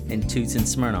 96, and Toots in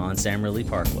Smyrna on Sam Ridley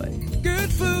Parkway.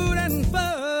 Good food and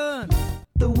fun.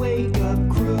 The Wake Up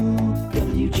Crew,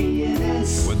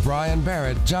 WGNS. With Brian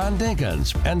Barrett, John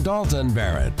Dinkins, and Dalton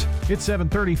Barrett. It's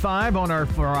 7:35 on our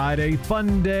Friday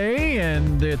fun day,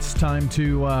 and it's time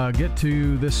to get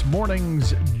to this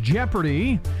morning's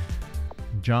Jeopardy!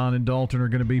 John and Dalton are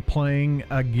going to be playing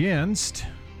against,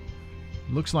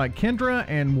 looks like Kendra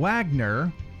and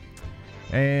Wagner.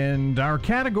 And our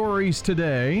categories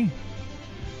today,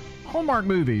 Hallmark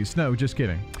movies. No, just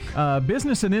kidding.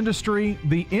 Business and industry,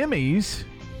 the Emmys,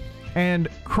 and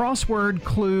crossword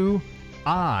clue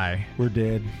I. We're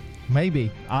dead.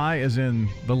 Maybe. I as in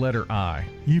the letter I.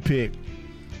 You pick.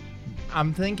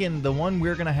 I'm thinking the one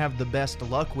we're going to have the best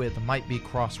luck with might be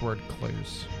crossword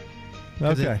clues.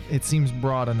 Okay. It seems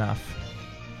broad enough.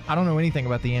 I don't know anything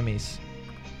about the Emmys.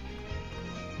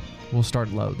 We'll start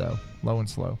low, though. Low and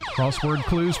slow. Crossword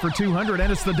clues for $200,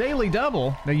 and it's the Daily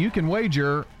Double. Now, you can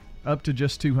wager up to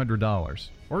just $200,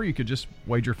 or you could just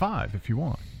wager $5 if you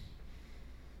want.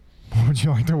 What would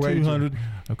you like to wager? 200.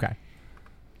 Okay.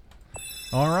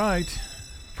 All right.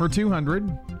 For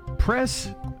 $200,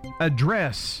 press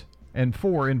address and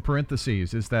 4 in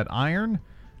parentheses. Is that iron,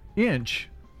 inch,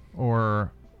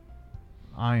 or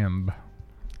iamb?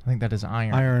 I think that is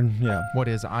iron. Iron, yeah. What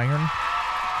is iron?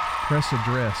 Press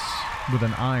address with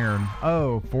an iron.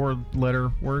 Oh,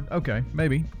 4-letter word? Okay,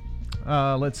 maybe.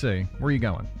 Let's see. Where are you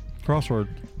going? Crossword.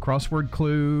 Crossword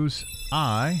clues.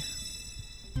 I.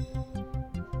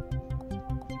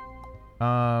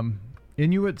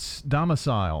 Inuit's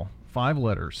domicile. 5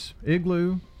 letters.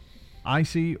 Igloo,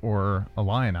 icy, or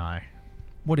Illini?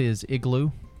 What is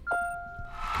igloo?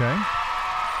 Okay.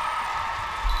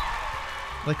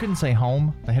 They couldn't say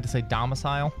home. They had to say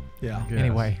domicile. Yeah. Yes.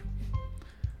 Anyway.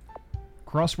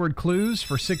 Crossword clues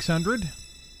for $600.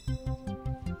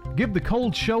 Give the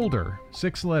cold shoulder.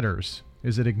 6 letters.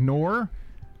 Is it ignore,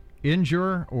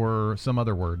 injure, or some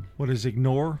other word? What is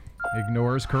ignore?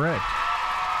 Ignore is correct.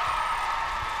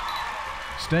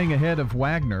 Staying ahead of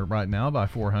Wagner right now by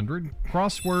 $400.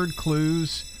 Crossword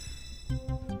clues.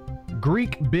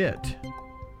 Greek bit.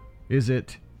 Is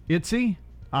it itsy,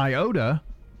 iota,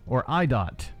 or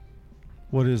idot?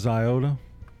 What is iota?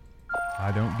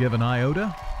 I don't give an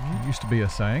iota. It used to be a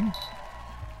saying.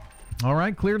 All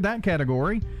right, cleared that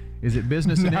category. Is it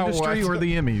business and industry or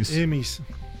the Emmys? Emmys.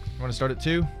 You want to start at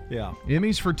 2? Yeah.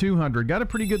 Emmys for $200. Got a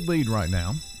pretty good lead right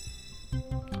now.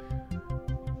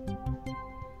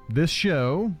 This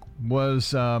show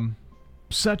was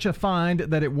such a find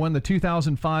that it won the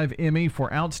 2005 Emmy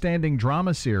for Outstanding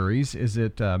Drama Series. Is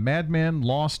it Mad Men,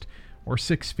 Lost, or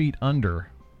 6 Feet Under?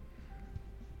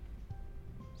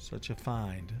 Such a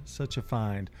find. Such a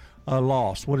find.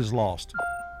 Lost. What is Lost?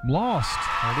 Lost.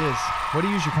 There it is. What do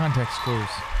you use your context clues?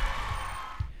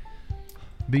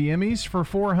 The Emmys for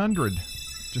 $400.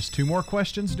 Just 2 more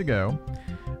questions to go.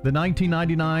 The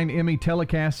 1999 Emmy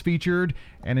telecast featured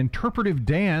an interpretive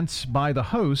dance by the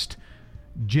host,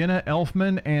 Jenna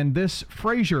Elfman, and this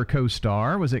Frasier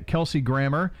co-star. Was it Kelsey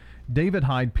Grammer, David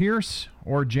Hyde Pierce,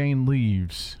 or Jane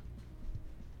Leeves?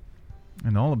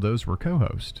 And all of those were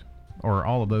co-host. Or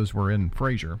all of those were in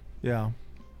Frasier. Yeah. You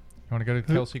want to go to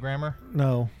Kelsey Grammer?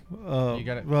 No. You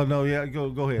got it. Well, no, yeah,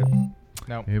 go ahead.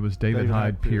 No. It was David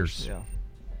Hyde Pierce. Yeah.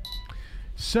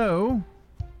 So,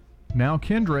 now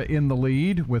Kendra in the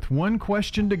lead with 1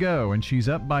 question to go, and she's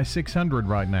up by $600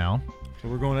 right now. So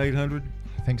we're going 800?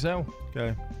 I think so.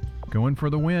 Okay. Going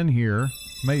for the win here,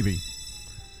 maybe.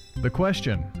 The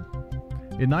question.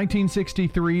 In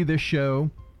 1963, this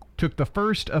show took the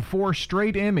first of 4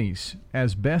 straight Emmys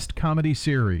as Best Comedy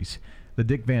Series. The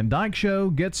Dick Van Dyke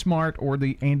Show, Get Smart, or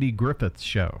The Andy Griffith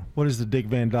Show. What is the Dick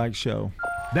Van Dyke Show?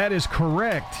 That is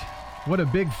correct. What a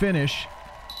big finish.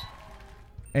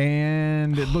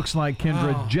 And it looks like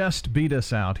Kendra just beat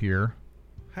us out here.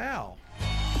 How?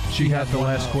 She had the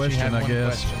last question, I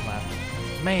guess.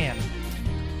 Man.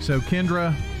 So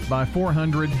Kendra, by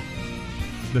 400,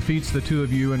 defeats the 2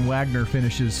 of you, and Wagner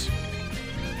finishes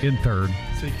in 3rd.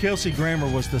 See, Kelsey Grammer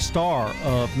was the star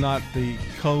of, not the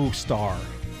co-star,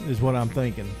 is what I'm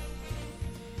thinking.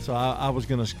 So I was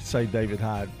going to say David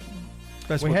Hyde.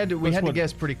 We had to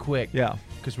guess pretty quick. Yeah,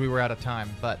 because we were out of time.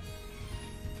 But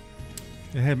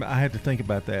I had to think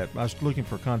about that. I was looking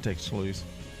for context clues.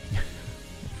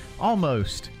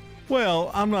 Almost.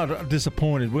 Well, I'm not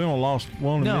disappointed. We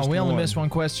only missed one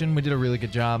question. We did a really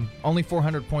good job. Only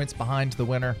 400 points behind the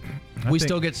winner. We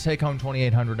still get to take home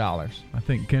 $2,800. I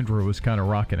think Kendra was kind of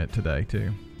rocking it today,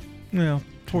 too. Well,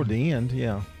 toward the end,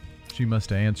 yeah. She must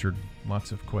have answered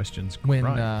lots of questions. When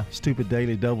right. Stupid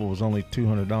Daily Double was only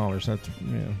 $200. That's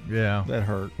yeah, that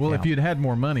hurt. Well, yeah. if you'd had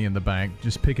more money in the bank,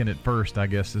 just picking it first, I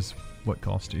guess, is what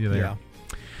cost you there. Yeah.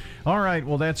 All right,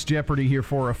 well, that's Jeopardy here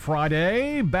for a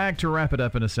Friday. Back to wrap it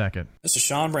up in a second. This is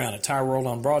Sean Brown at Tire World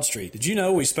on Broad Street. Did you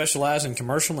know we specialize in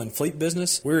commercial and fleet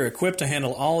business? We're equipped to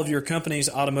handle all of your company's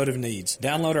automotive needs.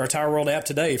 Download our Tire World app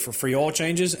today for free oil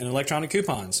changes and electronic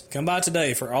coupons. Come by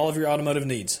today for all of your automotive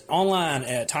needs. Online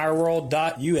at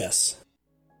tireworld.us.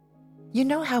 You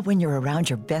know how when you're around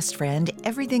your best friend,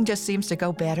 everything just seems to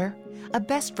go better? A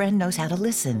best friend knows how to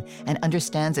listen and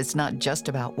understands it's not just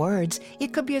about words.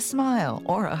 It could be a smile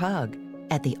or a hug.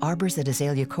 At the Arbors at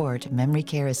Azalea Court Memory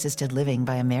Care Assisted Living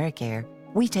by AmeriCare,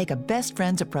 we take a best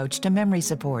friend's approach to memory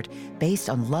support based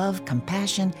on love,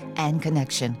 compassion, and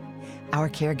connection. Our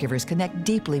caregivers connect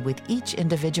deeply with each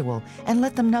individual and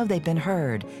let them know they've been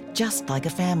heard, just like a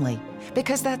family.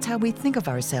 Because that's how we think of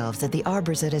ourselves at the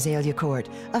Arbors at Azalea Court,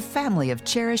 a family of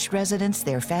cherished residents,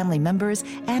 their family members,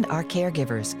 and our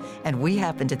caregivers. And we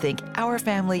happen to think our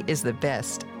family is the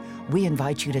best. We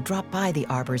invite you to drop by the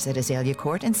Arbors at Azalea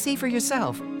Court and see for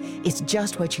yourself. It's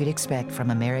just what you'd expect from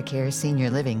AmeriCare Senior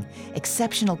Living.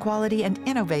 Exceptional quality and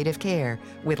innovative care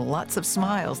with lots of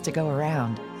smiles to go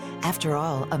around. After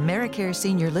all, AmeriCare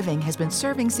Senior Living has been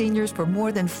serving seniors for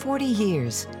more than 40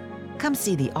 years. Come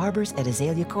see the Arbors at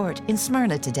Azalea Court in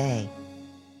Smyrna today.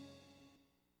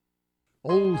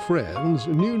 Old friends,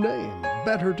 new name,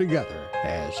 better together,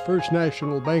 as First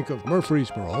National Bank of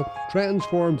Murfreesboro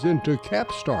transforms into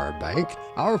Capstar Bank.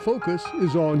 Our focus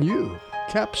is on you.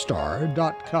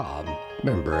 Capstar.com.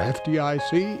 Member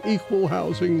FDIC, Equal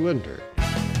Housing Lender.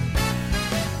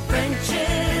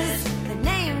 French's, the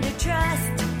name to trust.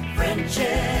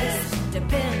 French's,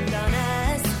 depend on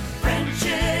us. French's,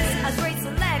 a great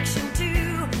selection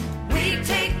too. We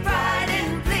take pride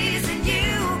in pleasing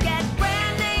you. Get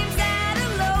brand names at a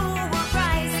lower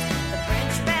price. The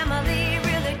French family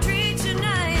really treats you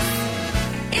nice.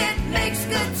 It makes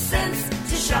good sense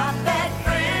to shop at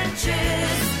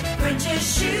French's.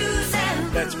 French's Shoes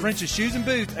and That's French's Shoes and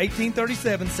Boots,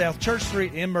 1837 South Church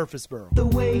Street in Murfreesboro. The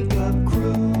Wake Up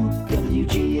Crew,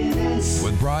 WGNS.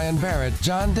 With Brian Barrett,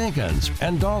 John Dinkins,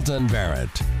 and Dalton Barrett.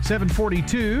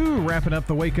 7:42, wrapping up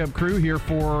the Wake Up Crew here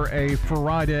for a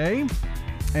Friday.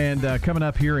 And coming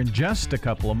up here in just a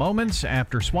couple of moments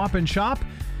after Swap and Shop,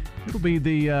 it'll be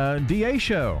the DA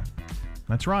show.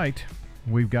 That's right.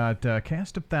 We've got a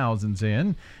cast of thousands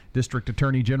in. District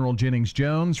Attorney General Jennings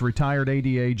Jones, retired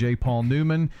ADA J. Paul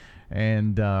Newman,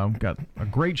 and got a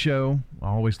great show. I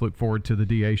always look forward to the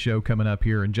DA show coming up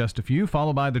here in just a few,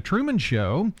 followed by the Truman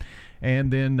Show,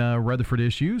 and then Rutherford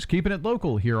Issues, keeping it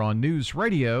local here on News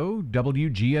Radio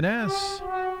WGNS.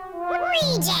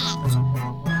 Reject.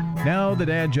 Now the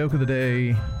dad joke of the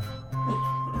day,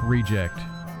 reject.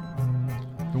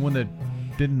 The one that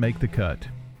didn't make the cut.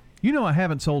 You know I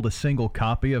haven't sold a single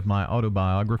copy of my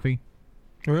autobiography.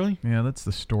 Really? Yeah, that's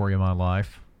the story of my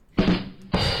life.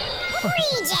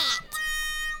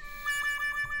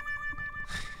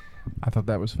 I thought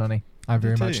that was funny. I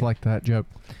very much liked that joke.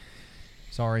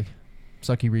 Sorry.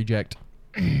 Sucky reject.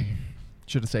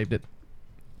 Should have saved it.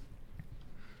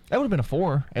 That would have been a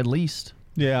 4, at least.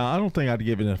 Yeah, I don't think I'd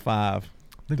give it a 5.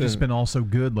 They've just been all so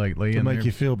good lately. To make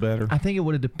you feel better. I think it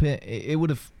would have it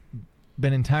would have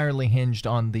been entirely hinged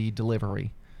on the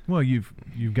delivery. Well, you've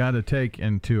got to take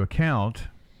into account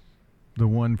the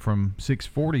one from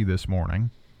 6:40 this morning.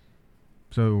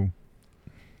 So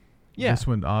yeah, this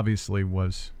one obviously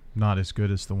was not as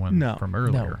good as the one from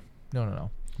earlier.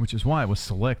 No. Which is why it was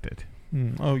selected.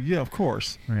 Oh, yeah, of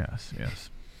course. Yes.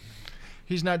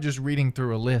 He's not just reading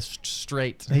through a list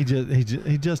straight. He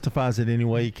justifies it any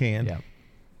way he can. Yeah.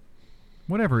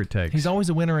 Whatever it takes. He's always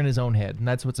a winner in his own head, and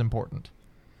that's what's important.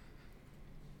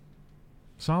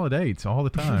 Solid 8s all the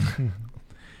time.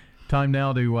 Time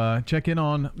now to check in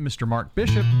on Mr. Mark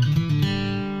Bishop.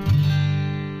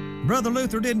 Brother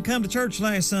Luther didn't come to church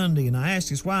last Sunday, and I asked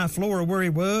his wife Flora where he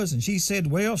was, and she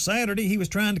said, well, Saturday he was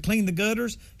trying to clean the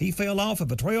gutters. He fell off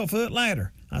of a 12-foot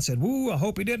ladder. I said, woo, I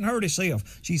hope he didn't hurt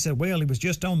himself. She said, well, he was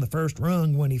just on the first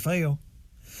rung when he fell.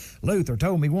 Luther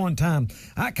told me one time,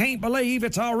 "I can't believe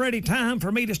it's already time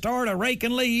for me to start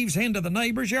raking leaves into the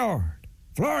neighbor's yard."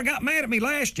 Flora got mad at me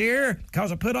last year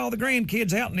because I put all the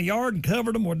grandkids out in the yard and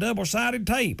covered them with double-sided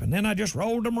tape, and then I just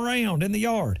rolled them around in the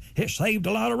yard. It saved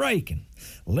a lot of raking.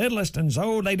 Littlest and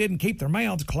Zoe, they didn't keep their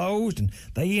mouths closed, and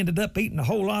they ended up eating a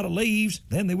whole lot of leaves.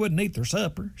 Then they wouldn't eat their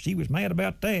supper. She was mad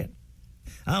about that.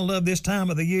 I love this time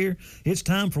of the year. It's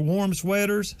time for warm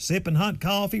sweaters, sipping hot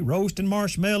coffee, roasting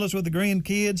marshmallows with the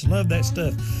grandkids. Love that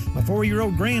stuff. My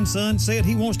 4-year-old grandson said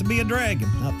he wants to be a dragon.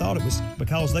 I thought it was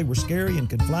because they were scary and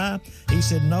could fly. He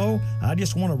said, "No, I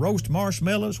just want to roast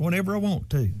marshmallows whenever I want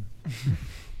to."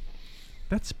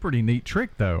 That's a pretty neat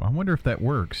trick, though. I wonder if that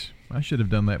works. I should have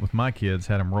done that with my kids,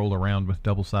 had them roll around with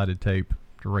double-sided tape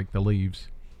to rake the leaves.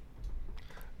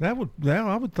 I would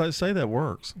say that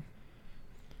works.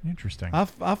 Interesting. I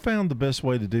found the best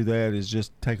way to do that is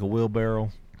just take a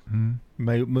wheelbarrow,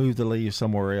 move the leaves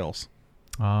somewhere else.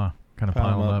 Kind of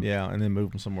pile them up. Yeah, and then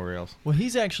move them somewhere else. Well,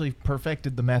 he's actually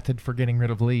perfected the method for getting rid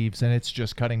of leaves, and it's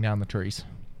just cutting down the trees.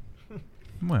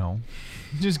 Well,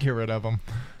 just get rid of them.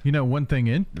 You know, one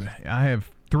thing, I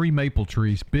have 3 maple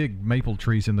trees, big maple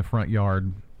trees in the front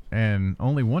yard, and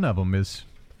only one of them is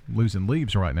losing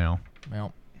leaves right now.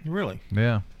 Well, really?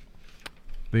 Yeah.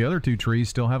 The other 2 trees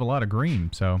still have a lot of green,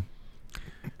 so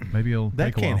maybe it'll that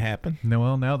take a can't while. happen. No,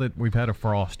 well, now that we've had a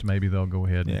frost, maybe they'll go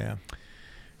ahead and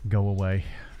go away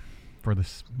for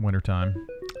this wintertime.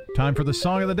 Time for the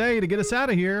song of the day to get us out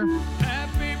of here.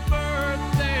 Happy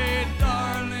birthday,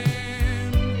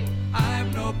 darling.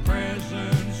 I've no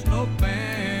presents, no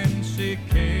fancy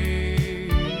cake.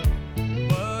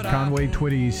 Conway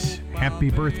Twitty's Happy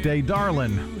Birthday,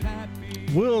 Darlin'.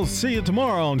 We'll see you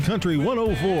tomorrow on Country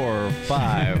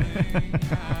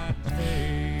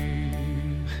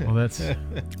 104.5. Well, that's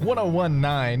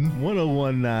 101.9.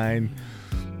 101.9.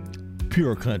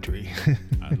 Pure country.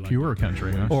 Pure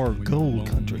country, huh? Or gold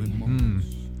country.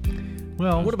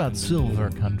 Well, what about silver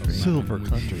country? Silver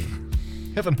country.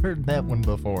 Haven't heard that one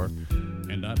before.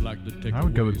 And I'd like to take I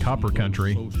would go with copper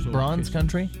country. Bronze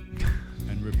country?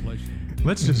 and replace it.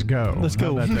 Let's just go. Let's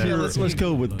go. How about that? Let's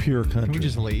go with pure country. Can we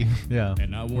just leave? Yeah,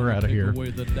 And I we're wanna out of take here.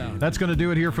 away the doubt. That's going to do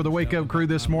it here for the Wake Up Crew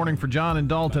this morning. For John and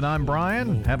Dalton, I'm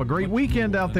Brian. Have a great weekend out there.